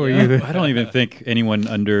Paperboy, where you. I don't even think anyone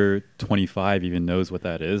under 25 even knows what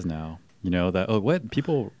that is now. You know, that, oh, what?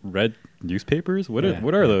 People read newspapers? What Yeah.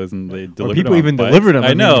 are those? And they delivered people them on even bikes? delivered them,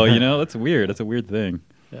 I I know, mean. you know, that's weird. That's a weird thing.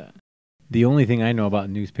 The only thing I know about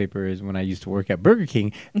newspaper is when I used to work at Burger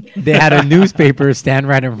King, they had a newspaper stand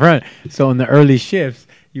right in front. So in the early shifts,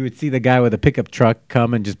 you would see the guy with a pickup truck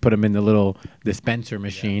come and just put him in the little dispenser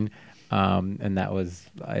machine. And that was,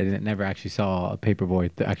 I never actually saw a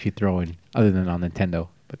Paperboy actually throwing, other than on Nintendo.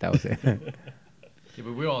 But that was it. Yeah,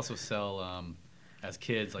 but we also sell as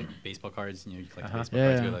kids like baseball cards. You know, you collect Uh-huh. baseball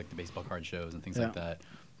cards, Yeah. go to, like the baseball card shows and things Yeah. like that.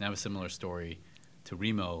 And I have a similar story to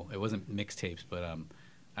Remo. It wasn't mixtapes, but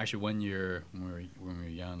actually one year when we were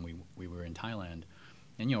young, we were in Thailand,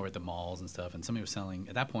 and you know we're at the malls and stuff, and somebody was selling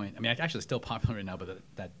at that point. I mean, actually it's still popular right now, but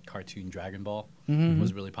that cartoon Dragon Ball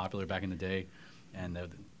was really popular back in the day, and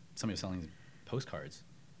somebody was selling postcards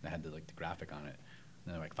that had the graphic on it.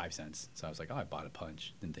 And they're like 5 cents. So I was like, oh, I bought a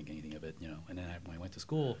punch. Didn't think anything of it, you know. And then when I went to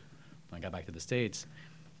school, when I got back to the States,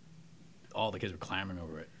 all the kids were clamoring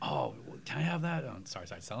over it. Oh, can I have that? And I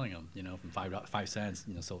started selling them, you know, from 5 cents,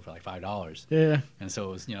 you know, sold for like $5. Yeah. And so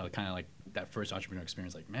it was, you know, kind of like that first entrepreneur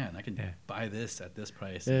experience. Like, man, I can Yeah. buy this at this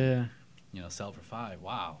price. Yeah. And, you know, sell it for $5.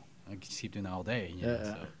 Wow, I can just keep doing that all day. You know? Yeah.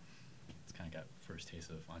 So it's kind of got first taste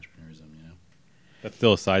of entrepreneurism, you know. That's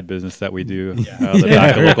still a side business that we do. Yeah. Out of the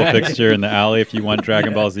back, a local fixture in the alley. If you want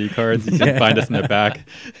Dragon Ball Z cards, you can find us in the back.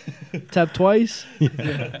 Tap twice.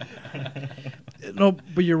 No,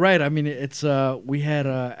 but you're right. I mean, it's we had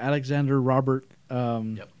Alexander Robert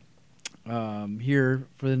Yep. here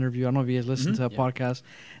for the interview. I don't know if you guys listened to that Yeah. podcast,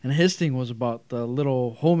 and his thing was about the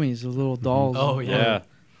little homies, the little dolls. Oh, or- yeah.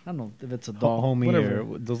 I don't know if it's a doll, Homie whatever.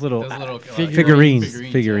 or those little, Those little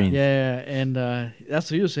figurines. Yeah, and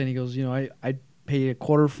that's what he was saying. He goes, you know, I'd pay a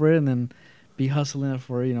quarter for it and then be hustling it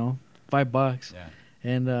for, you know, $5. Yeah.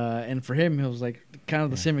 And for him, it was like kind of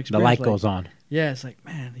the same The experience. light like, goes on. Yeah, it's like,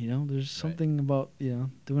 man, you know, there's something about, you know,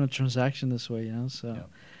 doing a transaction this way, you know. So, Yep.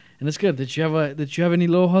 and it's good. Did you have any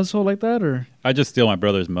little hustle like that, or I just steal my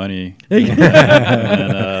brother's money. like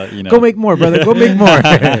And, you know, Go make more, brother. Go make more.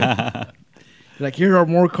 here are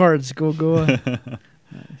more cards. Go.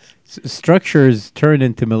 Structures turned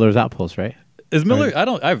into Miller's Outpost, right? Is Miller?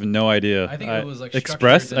 I have no idea. I think it was, like,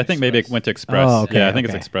 Express. structured I think maybe it Express. went to Express. Oh, okay, Yeah, I think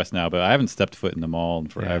it's okay. Express now, but I haven't stepped foot in the mall in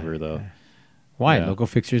forever though. Yeah. Why? Yeah. Local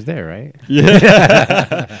fixtures there, right?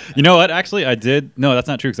 Yeah. You know what? Actually, I did. No, that's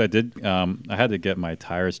not true. Because I did. I had to get my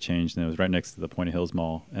tires changed, and it was right next to the Point of Hills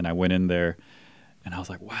Mall. And I went in there, and I was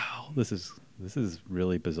like, "Wow, this is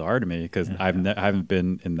really bizarre to me because I haven't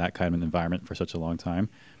been in that kind of an environment for such a long time.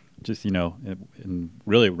 Just in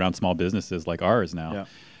really around small businesses like ours now.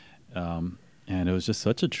 Yeah. And it was just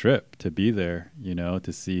such a trip to be there, you know,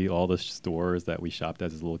 to see all the stores that we shopped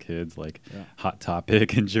at as little kids, like Hot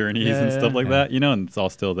Topic and Journeys and stuff like that, you know, and it's all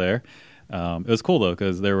still there. It was cool, though,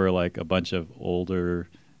 because there were like a bunch of older,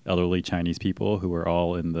 elderly Chinese people who were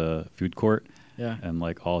all in the food court and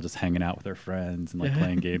like all just hanging out with their friends and like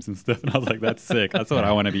playing games and stuff. And I was like, that's sick. That's what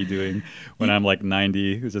I want to be doing when I'm like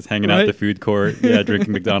 90, who's just hanging out at the food court,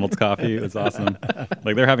 drinking McDonald's coffee. It was awesome.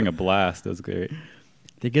 Like they're having a blast. It was great.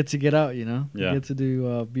 They get to get out, you know. Yeah. They get to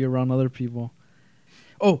do be around other people.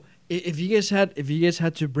 Oh, If you guys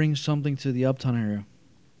had to bring something to the Uptown area,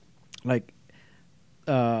 like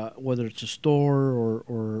whether it's a store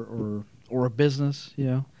or a business,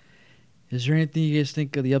 is there anything you guys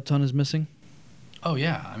think the Uptown is missing? Oh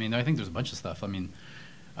yeah, I mean, I think there's a bunch of stuff. I mean,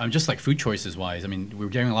 just like food choices wise. I mean, we're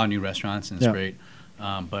getting a lot of new restaurants and it's great.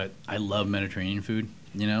 But I love Mediterranean food,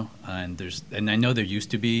 and I know there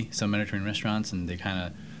used to be some Mediterranean restaurants and they kind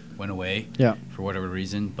of went away for whatever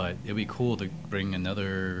reason. But it'd be cool to bring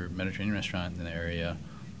another Mediterranean restaurant in the area.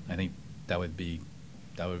 I think that would be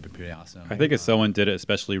pretty awesome. I think if someone did it,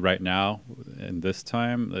 especially right now in this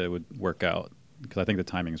time, it would work out because I think the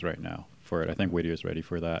timing is right now for it. I think Whittier's ready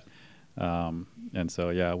for that. And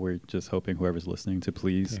so, we're just hoping whoever's listening to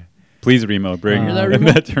please, Remo, bring the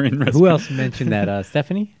Mediterranean restaurant. Who else mentioned that?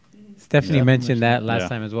 Stephanie? Stephanie mentioned that last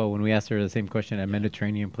time as well when we asked her the same question at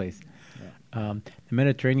Mediterranean place. The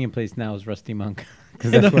Mediterranean place now is Rusty Monk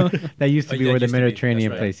because that used to be where the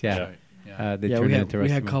Mediterranean place, They turned it into Rusty we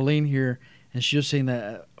had Monk. Colleen here, and she was saying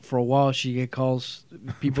that for a while she get calls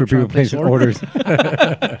For people placing orders. That's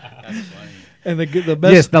funny. And the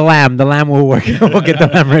best, Yes, the lamb will work. We'll get the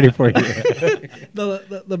lamb ready for you.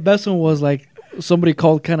 the best one was like somebody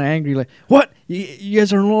called kind of angry, like, "What? You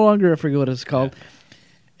guys are no longer," I forget what it's called.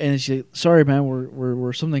 And she, "Sorry, man,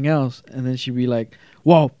 we're something else." And then she'd be like,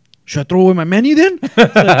 "Wow, should I throw away my menu then?"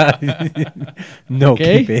 No,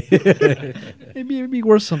 Okay. keep it. Maybe it'd be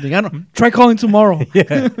worth something. I don't know. Try calling tomorrow.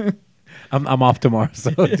 I'm off tomorrow,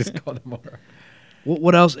 so just call tomorrow.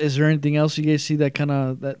 What else? Is there anything else you guys see that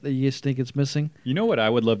that you guys think it's missing? You know what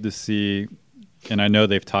I would love to see, and I know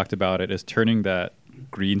they've talked about it, is turning that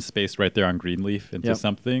green space right there on Greenleaf into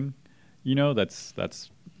something,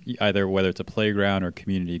 that's either whether it's a playground or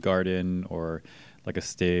community garden or like a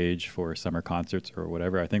stage for summer concerts or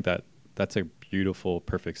whatever. I think that's a beautiful,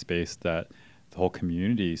 perfect space that the whole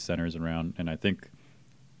community centers around, and I think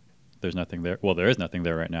there's nothing there. Well, there is nothing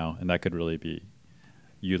there right now, and that could really be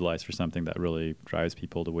utilized for something that really drives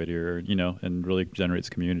people to Whittier, and really generates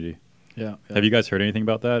community. Yeah. Have you guys heard anything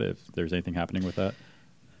about that? If there's anything happening with that?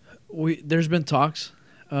 There's been talks.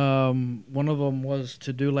 One of them was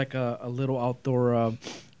to do like a little outdoor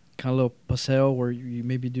kind of little paseo where you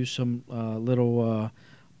maybe do some little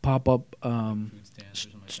pop-up like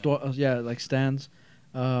stands,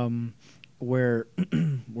 where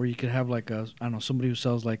you could have like somebody who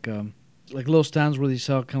sells like little stands where they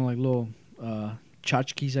sell kind of like little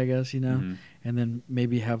tchotchkes, I guess, and then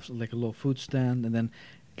maybe have like a little food stand, and then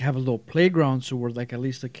have a little playground so where like at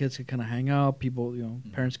least the kids can kind of hang out. People,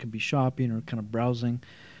 parents can be shopping or kind of browsing.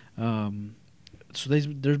 So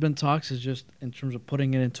there's been talks. It's just in terms of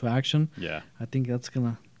putting it into action. Yeah, I think that's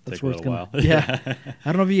where it's gonna. Yeah,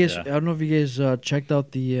 I don't know if you guys checked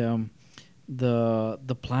out the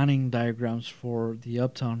planning diagrams for the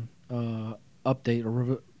Uptown update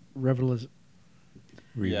or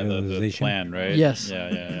the plan, right? Yes.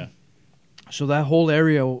 Yeah. So that whole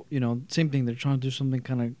area, same thing. They're trying to do something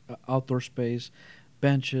kind of outdoor space,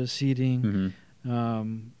 benches, seating.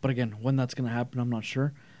 But again, when that's going to happen, I'm not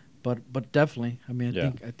sure. But definitely, I mean,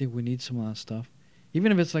 I think we need some of that stuff,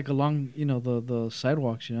 even if it's like along, the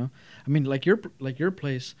sidewalks. I mean, like your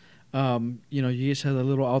place, you guys had a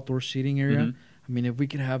little outdoor seating area. I mean, if we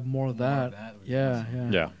could have more of that, yeah,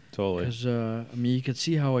 totally. Because I mean, you could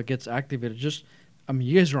see how it gets activated.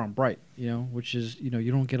 You guys are on Bright, which is, you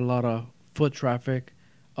don't get a lot of foot traffic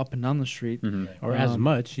up and down the street. Or as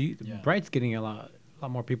much. Bright's getting a lot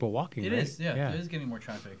more people walking. It right? is, It is getting more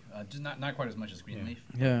traffic. Just not quite as much as Greenleaf.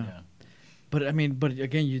 Yeah. But I mean,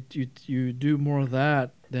 again, you do more of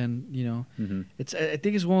that, then it's. I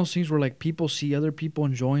think it's one of those things where like people see other people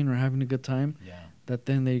enjoying or having a good time. Yeah. That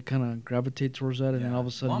then they kind of gravitate towards that, and then all of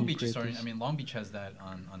a sudden Long Beach is starting. I mean, Long Beach has that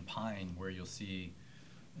on Pine, where you'll see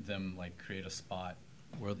them like create a spot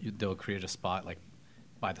where they'll create a spot like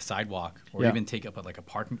by the sidewalk, or even take up a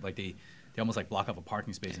parking, like they almost like block up a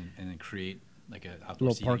parking space and then create like an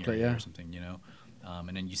outdoor seating area or something,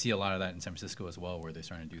 and then you see a lot of that in San Francisco as well, where they're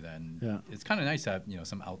starting to do that, and it's kind of nice to have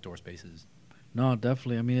some outdoor spaces. No,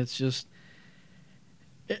 definitely. I mean, it's just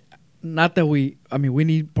not that we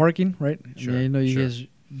need parking, right? Sure. I mean, you guys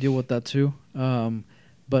deal with that too.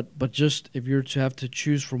 But just if you're to have to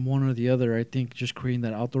choose from one or the other, I think just creating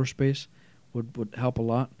that outdoor space would help a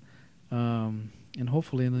lot. And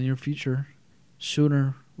hopefully in the near future,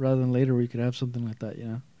 sooner rather than later, we could have something like that,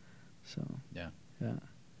 So yeah.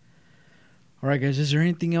 All right, guys. Is there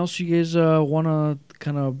anything else you guys want to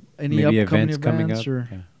kind of upcoming events coming up?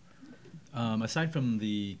 Or? Aside from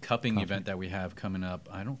the cupping event that we have coming up,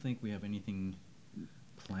 I don't think we have anything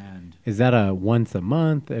planned. Is that a once a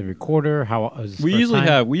month, every quarter? How is this We first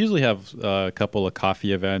usually time? have a couple of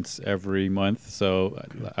coffee events every month. So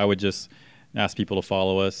I would just ask people to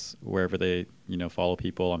follow us wherever they follow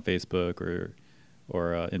people on Facebook or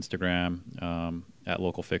Instagram at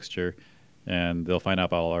Local Fixture, and they'll find out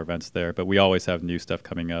about all our events there. But we always have new stuff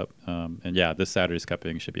coming up, and yeah, this Saturday's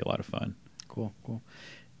cupping should be a lot of fun. Cool.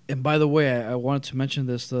 And by the way, I wanted to mention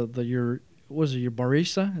this: your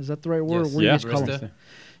barista? Is that the right word? Yes. What do you Yeah. guys call him?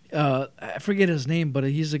 Barista. I forget his name, but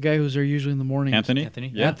he's the guy who's there usually in the morning. Anthony?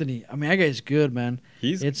 Yeah. Anthony. I mean, that guy's good, man.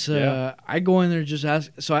 Yeah. I go in there just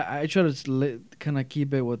ask. So I try to kind of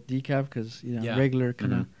keep it with decaf because Yeah. regular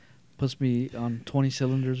kind of puts me on 20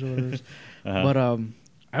 cylinders or whatever. It is. Uh-huh. But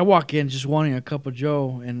I walk in just wanting a cup of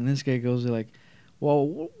Joe, and this guy goes like,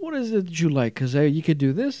 "Well, what is it that you like? Because you could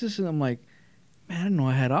do this, and I'm like, man, I didn't know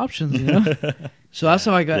I had options, So that's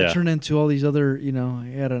how I got Yeah. turned into all these other, I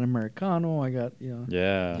had an Americano, I got, Yeah.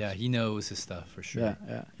 Yeah, he knows his stuff for sure.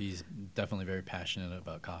 Yeah. He's definitely very passionate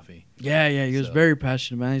about coffee. Yeah, he was So- very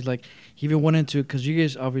passionate, man. He's like, he even went into, because you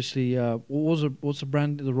guys obviously, what's the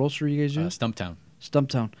brand, the roaster you guys use? Stumptown.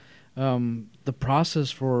 Stumptown. The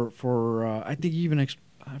process for I think you even,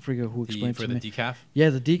 I forget who explained For to the me. decaf? Yeah,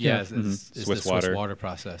 the decaf. Yeah, it's the Swiss Swiss water. water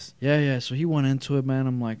process. Yeah. So he went into it, man.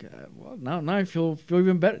 I'm like, well, now I feel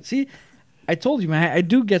even better. See, I told you, man, I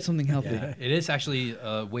do get something healthy. Yeah, it is actually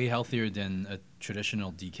way healthier than a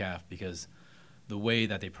traditional decaf because the way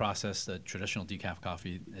that they process the traditional decaf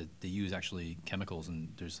coffee, they use actually chemicals and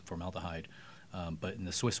there's formaldehyde. But in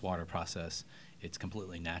the Swiss water process, it's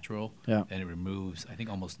completely natural. Yeah. And it removes, I think,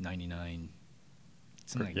 almost 99,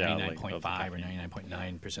 something like Yeah, 99.5 of the or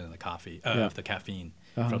caffeine. 99.9% of the coffee, Yeah. of the caffeine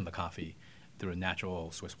from the coffee through a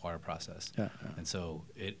natural Swiss water process. Yeah. And so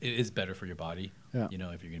it is better for your body, Yeah. if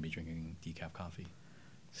you're going to be drinking decaf coffee.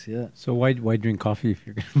 See that? So why drink coffee if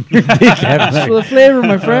you're going to drink decaf? It's for the flavor,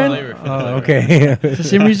 my friend. Flavor. Oh, okay. It's the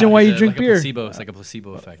same reason why you It's drink like a beer. placebo. It's like a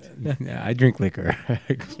placebo effect. Yeah, I drink liquor.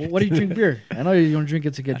 Well, what do you drink beer? I know you don't drink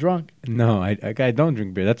it to get drunk. No, I don't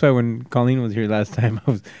drink beer. That's why when Colleen was here last time,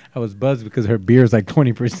 I was buzzed because her beer is like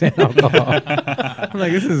 20% alcohol. I'm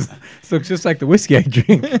like, so it's just like the whiskey I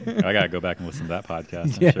drink. I gotta go back and listen to that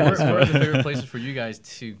podcast. I'm Yeah. sure Where, it's where are fun. the favorite places for you guys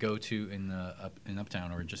to go to in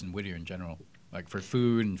Uptown or just in Whittier in general? Like for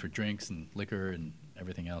food and for drinks and liquor and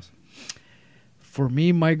everything else. For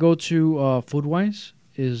me, my go-to food-wise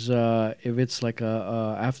is if it's like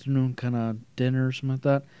a afternoon kind of dinner or something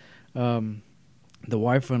like that. The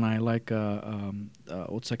wife and I like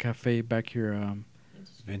what's that cafe back here?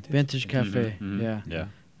 Vintage Cafe. Mhm. Yeah, Yeah.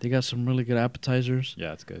 they got some really good appetizers.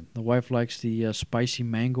 Yeah, it's good. The wife likes the spicy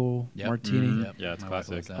mango Yep. martini. Mhm. Yep. Yeah, it's My wife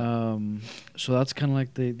classic. loves that. So that's kind of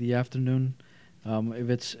like the afternoon. If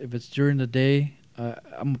it's during the day,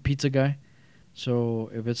 I'm a pizza guy. So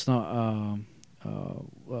if it's not,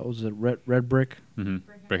 what was it? Red Brick. Mm-hmm.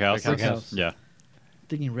 Brick House. Brick House. Yeah.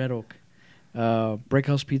 Thinking Red Oak. Brick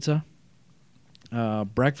House Pizza.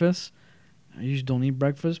 Breakfast. I usually don't eat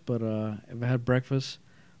breakfast, but if I had breakfast,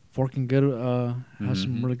 Fork and Good has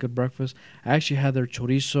some Mhm. really good breakfast. I actually had their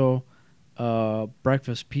chorizo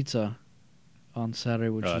breakfast pizza on Saturday,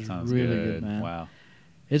 which Oh, that is sounds really good, man. Wow.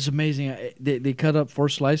 It's amazing. They cut up 4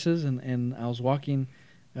 slices, and I was walking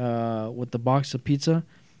with the box of pizza,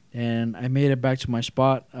 and I made it back to my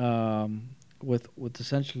spot with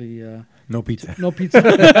essentially No pizza. no pizza.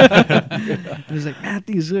 And he's like, man,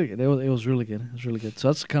 these good. It was really good. It was really good. So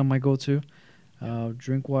that's kind of my go-to.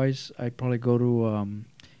 Drink wise, I'd probably go to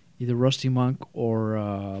either Rusty Monk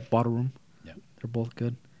or Bottle Room. Yeah. They're both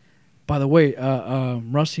good. By the way,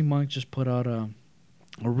 Rusty Monk just put out a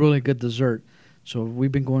really good dessert. So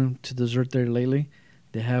we've been going to dessert there lately.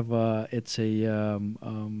 They have it's a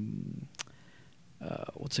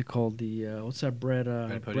what's it called? The what's that bread?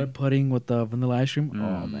 Bread pudding with vanilla ice cream.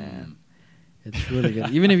 Oh man, it's really good.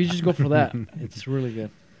 Even if you just go for that, it's really good.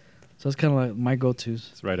 So that's kind of like my go-tos.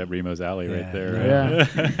 It's right up Remo's alley right Yeah.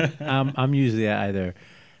 there. Yeah. I'm usually at either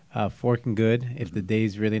Fork and Good. If the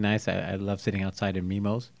day's really nice, I love sitting outside in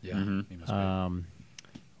Mimo's. Yeah. Mhm. It must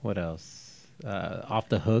be. What else? Off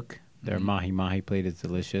the Hook. Their mahi plate is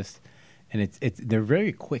delicious, and they're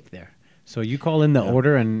very quick there. So you call in the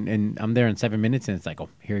order, and I'm there in 7 minutes, and it's like, oh,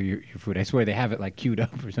 here your food. I swear they have it like queued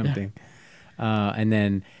up or something. And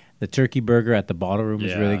then the turkey burger at the Bottle Room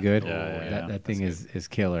is really Yeah. good. Yeah. That thing is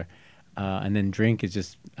killer. And then drink is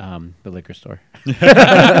just the liquor store.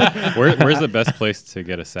 Where's the best place to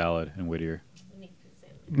get a salad in Whittier?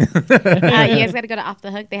 You guys got to go to Off the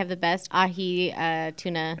Hook. They have the best ahi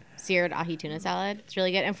tuna, seared ahi tuna salad. It's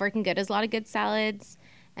really good. And Fork and Good has a lot of good salads.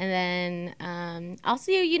 And then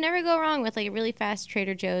also, you never go wrong with like a really fast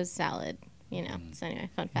Trader Joe's salad. So anyway,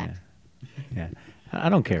 fun fact. Yeah. I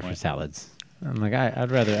don't care for point. salads. I'm like I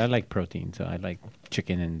like protein, so I like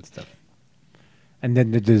chicken and stuff. And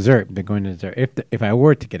then the dessert, they're going to dessert. If I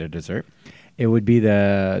were to get a dessert, it would be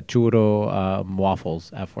the churro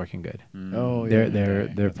waffles at Fork and Good. Oh, yeah. They're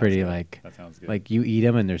That sounds pretty good. like That sounds good. like you eat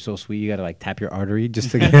them and they're so sweet. You gotta like tap your artery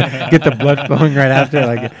just to get the blood flowing right after.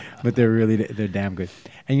 Like, but they're damn good.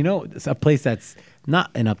 And you know, it's a place that's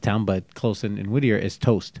not in Uptown but close in Whittier is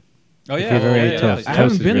Toast. Oh If yeah, you've ever yeah, ate yeah, toast. yeah. I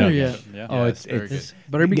haven't is been there really yet. Yeah. Oh, it's very it's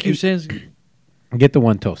Barbecue says get the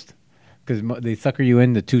one toast because they sucker you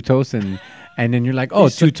in the two toasts and then you're like, oh,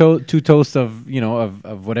 two toasts of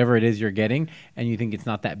of whatever it is you're getting, and you think it's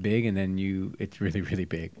not that big, and then it's really really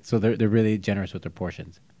big. So they're really generous with their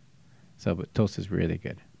portions. So, but toast is really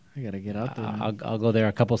good. I gotta get out there. man. I'll go there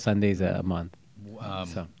a couple Sundays a month.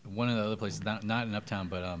 So. One of the other places, not in Uptown,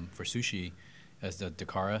 but for sushi, is the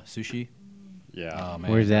Dakara Sushi. Yeah. Oh,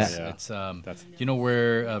 man. Where's that? Yeah. It's That's- you know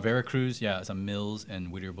where Veracruz? Yeah, it's on Mills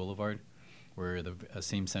and Whittier Boulevard, where the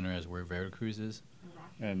same center as where Veracruz is.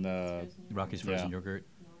 And Rocky's Frozen Yeah. Yogurt,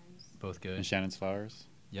 both good. and Shannon's Flowers.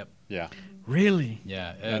 Yep. Yeah. Really?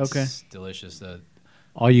 Yeah, it's Okay. delicious.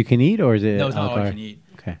 All you can eat, or is it? No, it's a la not all you carte? can eat,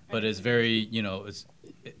 Okay. but it's very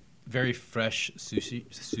very fresh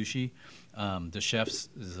sushi. The chefs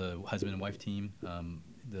is a husband and wife team.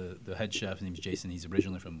 The head chef, his name's Jason. He's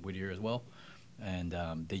originally from Whittier as well, and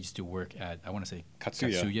they used to work at, I want to say,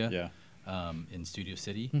 Katsuya. Yeah. in Studio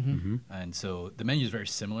City. Mm-hmm. And so the menu is very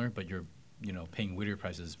similar, but you're paying Whittier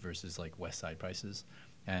prices versus like West Side prices,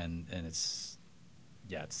 and it's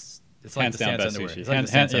like Hands the down Sam's best underwear. sushi. It's like the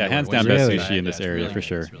Hands Sam's down underwear. best Really? sushi in this Yeah, it's area really for good.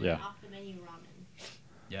 sure. It's really Yeah. good. Off the menu ramen.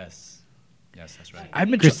 Yes, that's right. I've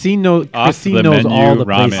been Christine knows. Off Christine the knows menu all the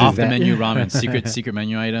ramen. places Off the that- menu ramen, secret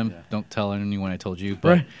menu item. Don't tell anyone I told you, but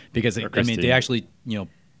Right. because Or they Christine. actually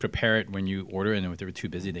prepare it when you order, and if they were too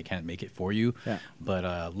busy, they can't make it for you. Yeah.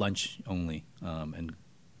 But lunch only, and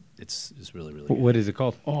it's really really. What is it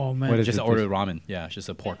called? Oh man. What is Just it? order ramen. Yeah, it's just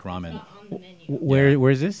a pork It's ramen not on the menu.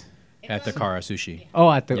 Where is this? at the Kara Sushi. Oh,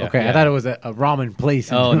 at the Yeah, okay. I yeah. thought it was a ramen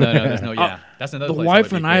place. Oh no, there's no. Yeah, that's another. the place wife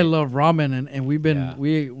that would and be I great. love ramen, and we've been Yeah.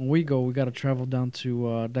 when we go, we got to travel down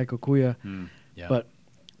to Daikokuya. Yeah, But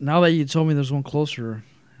now that you told me there's one closer,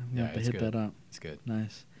 I'm gonna Yeah, have to it's hit good. that up. it's good.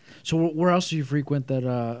 Nice. So where else do you frequent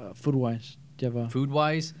that food wise? Do you have a Food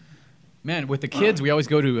wise, man, with the kids, we always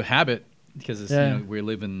go to Habit because it's, Yeah. we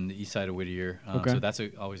live in the east side of Whittier, Okay. so that's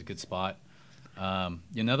always a good spot.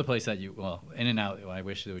 Another place that In and Out, I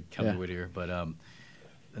wish they would come Yeah. to Whittier, but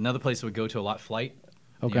another place we go to a lot, Flight.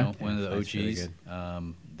 Okay. One of the Flight's really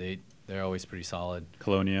OGs. They're always pretty solid.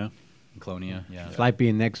 Colonia. Colonia, yeah. Flight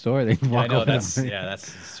being next door, they can Yeah, I walk know over.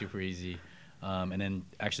 that's super easy. And then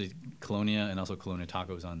actually Colonia and also Colonia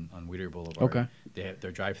Tacos on Whittier Boulevard. Okay.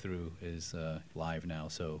 Their drive-through is live now,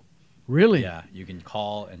 so really? yeah, you can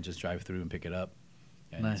call and just drive through and pick it up.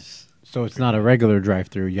 And Nice. So it's not a regular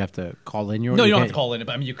drive-through. You have to call in your. No, you don't get- have to call in.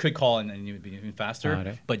 But I mean, you could call in and it would be even faster.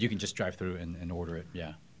 Alright. But you can just drive through and order it.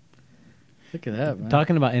 Yeah. Look at that, man.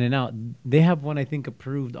 Talking about In and Out, they have one I think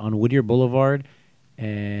approved on Whittier Boulevard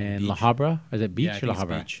and La Beach. Habra. Is it Beach Yeah, I or think La it's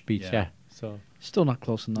Habra? Beach. Beach, Yeah. yeah. So Still not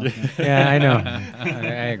close enough. man. yeah, I know. I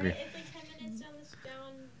agree. It's like 10 minutes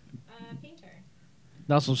down Painter.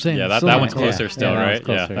 That's what I'm saying. Yeah, It's that, still that not one's close. closer Yeah. still, Yeah, that right? one's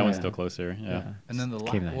closer, yeah, that one's yeah. still closer. Yeah. And then the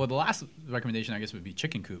Came nice. the last recommendation I guess would be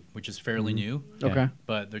Chicken Coop, which is fairly new. Okay.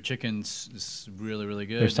 But their chicken's is really really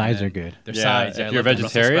good. Their And sides then are good. Their Yeah, sides. if I you're love the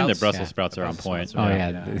Brussels vegetarian, the sprouts. Brussels Yeah. sprouts are on Brussels point. sprouts Oh are-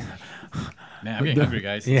 yeah. Man, I'm getting hungry,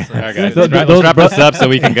 guys. Yeah. It's All like- right, guys, Those- let's wrap those this up so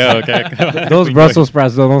we can go. Okay. Those Brussels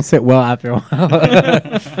sprouts though, don't sit well after a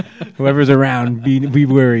while. Whoever's around, be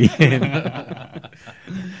wary.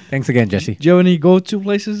 Thanks again, Jesse. Do you have any go-to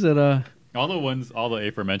places that all the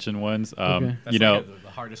aforementioned ones. Okay. That's You know, like the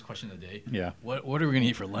hardest question of the day. yeah. What are we gonna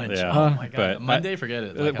eat for lunch? Yeah. Oh my god, But Monday, forget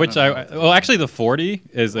it. Like, Which don't know. well, actually, the 40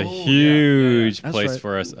 is a Oh, yeah, huge yeah. That's place right.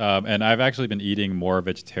 for us, and I've actually been eating more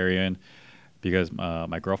vegetarian because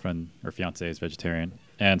my girlfriend or fiance is vegetarian,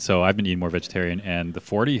 and so I've been eating more vegetarian. And the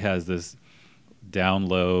 40 has this down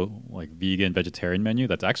low like vegan vegetarian menu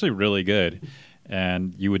that's actually really good,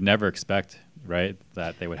 and you would never expect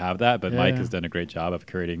that they would have that, but Yeah, Mike yeah. has done a great job of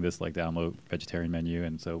curating this like down low vegetarian menu,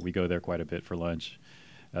 and so we go there quite a bit for lunch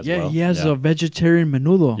as yeah, well. he has yeah. a vegetarian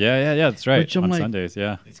menudo. Yeah, that's right. Which I'm On like- Sundays,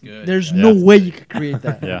 yeah. It's good. There's Yeah. no way you could create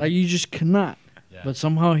that. Yeah. Like you just cannot. Yeah. But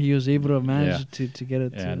somehow he was able to manage Yeah. to get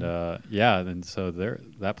it. And to, and so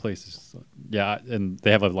that place is and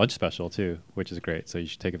they have a lunch special too, which is great. So you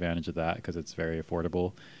should take advantage of that because it's very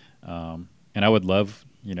affordable. And I would love,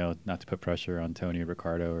 not to put pressure on Tony or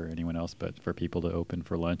Ricardo or anyone else, but for people to open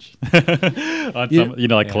for lunch on Yeah. some,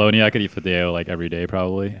 like Colonia, I could eat fideo like every day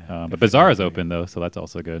probably. But Bazaar is open though, so that's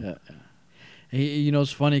also good. yeah, yeah. You know,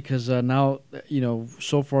 it's funny because now,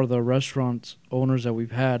 so far the restaurant owners that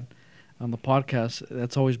we've had on the podcast,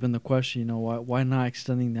 that's always been the question, why not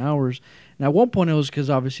extending the hours? And at one point it was because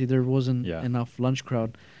obviously there wasn't enough lunch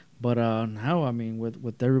crowd. But now, I mean,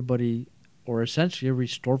 with everybody, or essentially every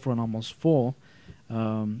storefront almost full,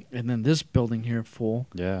 and then this building here full,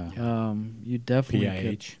 you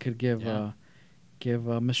definitely could give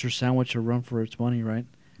Mr. Sandwich a run for its money, right?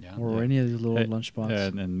 Yeah. Or any of these little lunch spots.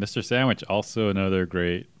 And Mr. Sandwich, also another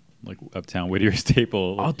great Uptown Whittier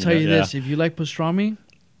staple. I'll tell you this, if you like pastrami,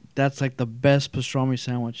 that's like the best pastrami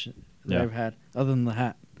sandwich that I've had, other than the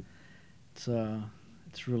hat. It's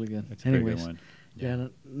really good. It's a pretty good one. Yeah,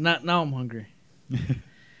 now I'm hungry.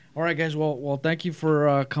 All right, guys. Well, thank you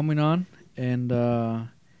for coming on, and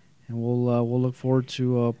we'll look forward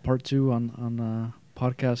to part 2 on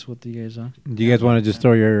podcast with you guys. Do you guys want to just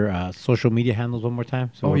throw your social media handles one more time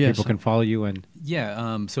so people can follow you? And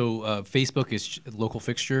so Facebook is Local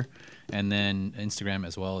Fixture, and then Instagram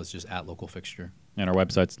as well is just @LocalFixture. And our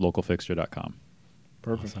website's localfixture.com.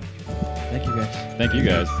 Perfect. Awesome. Thank you guys. Thank you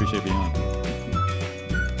guys. Appreciate being on.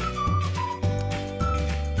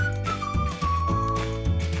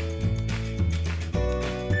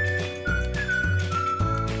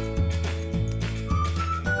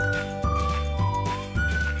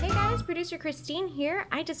 Producer Christine here.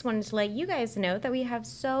 I just wanted to let you guys know that we have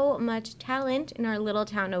so much talent in our little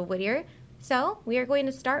town of Whittier. So we are going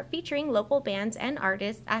to start featuring local bands and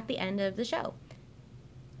artists at the end of the show.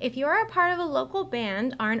 If you are a part of a local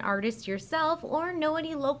band, are an artist yourself, or know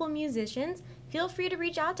any local musicians, feel free to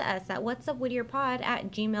reach out to us at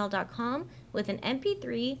whatsupwhittierpod@gmail.com with an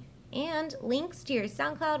MP3 and links to your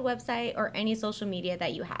SoundCloud website or any social media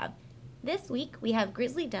that you have. This week we have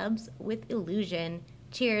Grizzly Dubs with Illusion.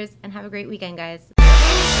 Cheers, and have a great weekend, guys.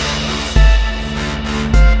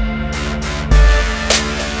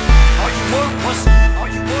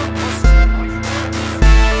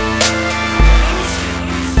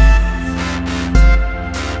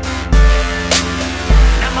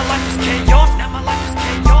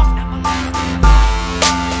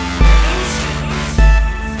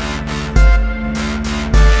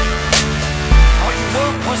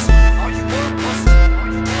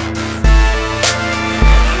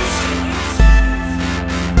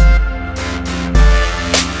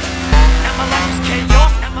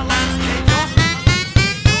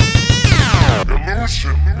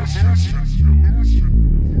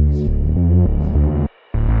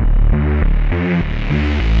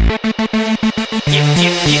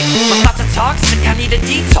 My thoughts are toxic, I need a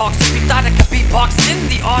detox. If you thought I could beatbox, then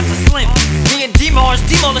the odds are slim. Me and demolish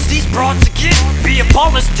these broads again. Be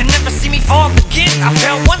abolished to never see me fall again. I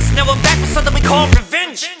fell once, now I'm back with something we call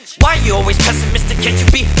revenge. Why you always pessimistic? Can't you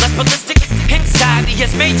be less ballistic? Anxiety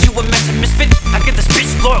has made you a mess and misfit. I give this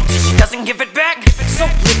bitch loyalty, she doesn't give it back. So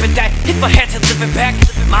live it that, if I had to live it back,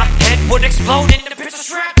 my head would explode in the pistol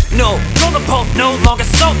trap. No, rollable, no longer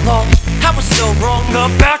so long. I was so wrong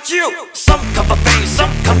about you. Some come for fame,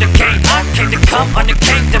 some come to gain. I came to come under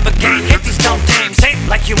kingdom again. Hate these dumb dames, ain't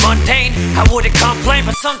like you mundane. I wouldn't complain,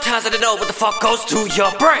 but sometimes I don't know what the fuck goes to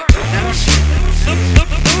your brain.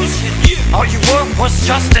 All you were was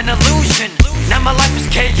just an illusion. Now my life is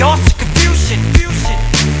chaos and confusion.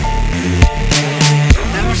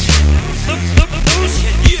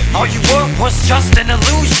 All you were was just an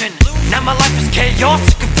illusion. Now my life is chaos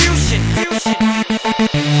and confusion.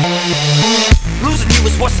 Losing you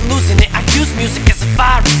is worse than losing it. I use music as a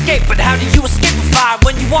fire escape, but how do you escape a fire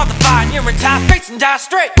when you are the fire and your entire face and die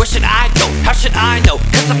straight? Where should I go? How should I know?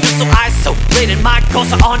 Cause I feel so isolated. My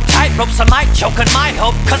goals are on tight ropes. I might choke on my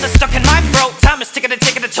hope, cause it's stuck in my throat. Time is ticking and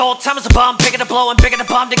taking a toll. Time is a bomb, bigger to blow and bigger to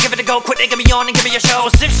bomb to give it a go. Quit egging me on and give me a show.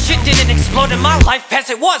 As if shit didn't explode in my life as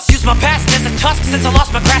it was. Use my past as a tusk since I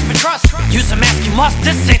lost my grasp and trust. Use a mask you must,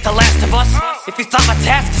 this ain't the last of us. If you thought my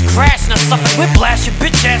task is crash and I suffer whiplash, your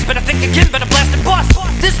bitch ass better think again, better blast and bust.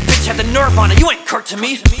 This bitch had the nerve on it, you ain't Kurt to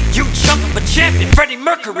me. You chump of a champion, Freddie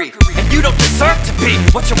Mercury, and you don't deserve to be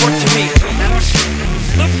what you're worth to me.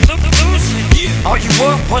 All you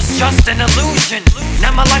were was just an illusion.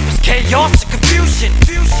 Now my life is chaos and confusion.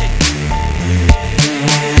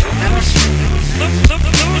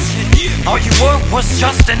 All you were was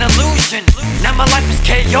just an illusion. Now my life is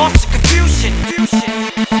chaos and confusion.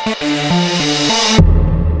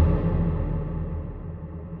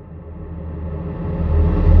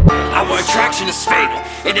 Our attraction is fatal,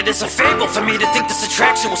 and it is a fable for me to think this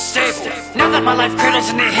attraction was stable. Now that my life cradles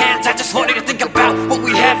in their hands, I just wanted to think about what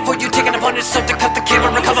we had for you. Taking upon yourself to cut the cable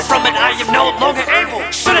and recover from it, I am no longer able.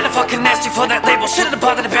 Shouldn't have fucking asked you for that label. Shouldn't have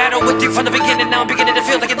bothered to battle with you from the beginning. Now I'm beginning to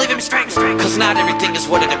feel like you're leaving me strange. Cause not everything is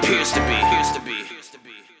what it appears to be.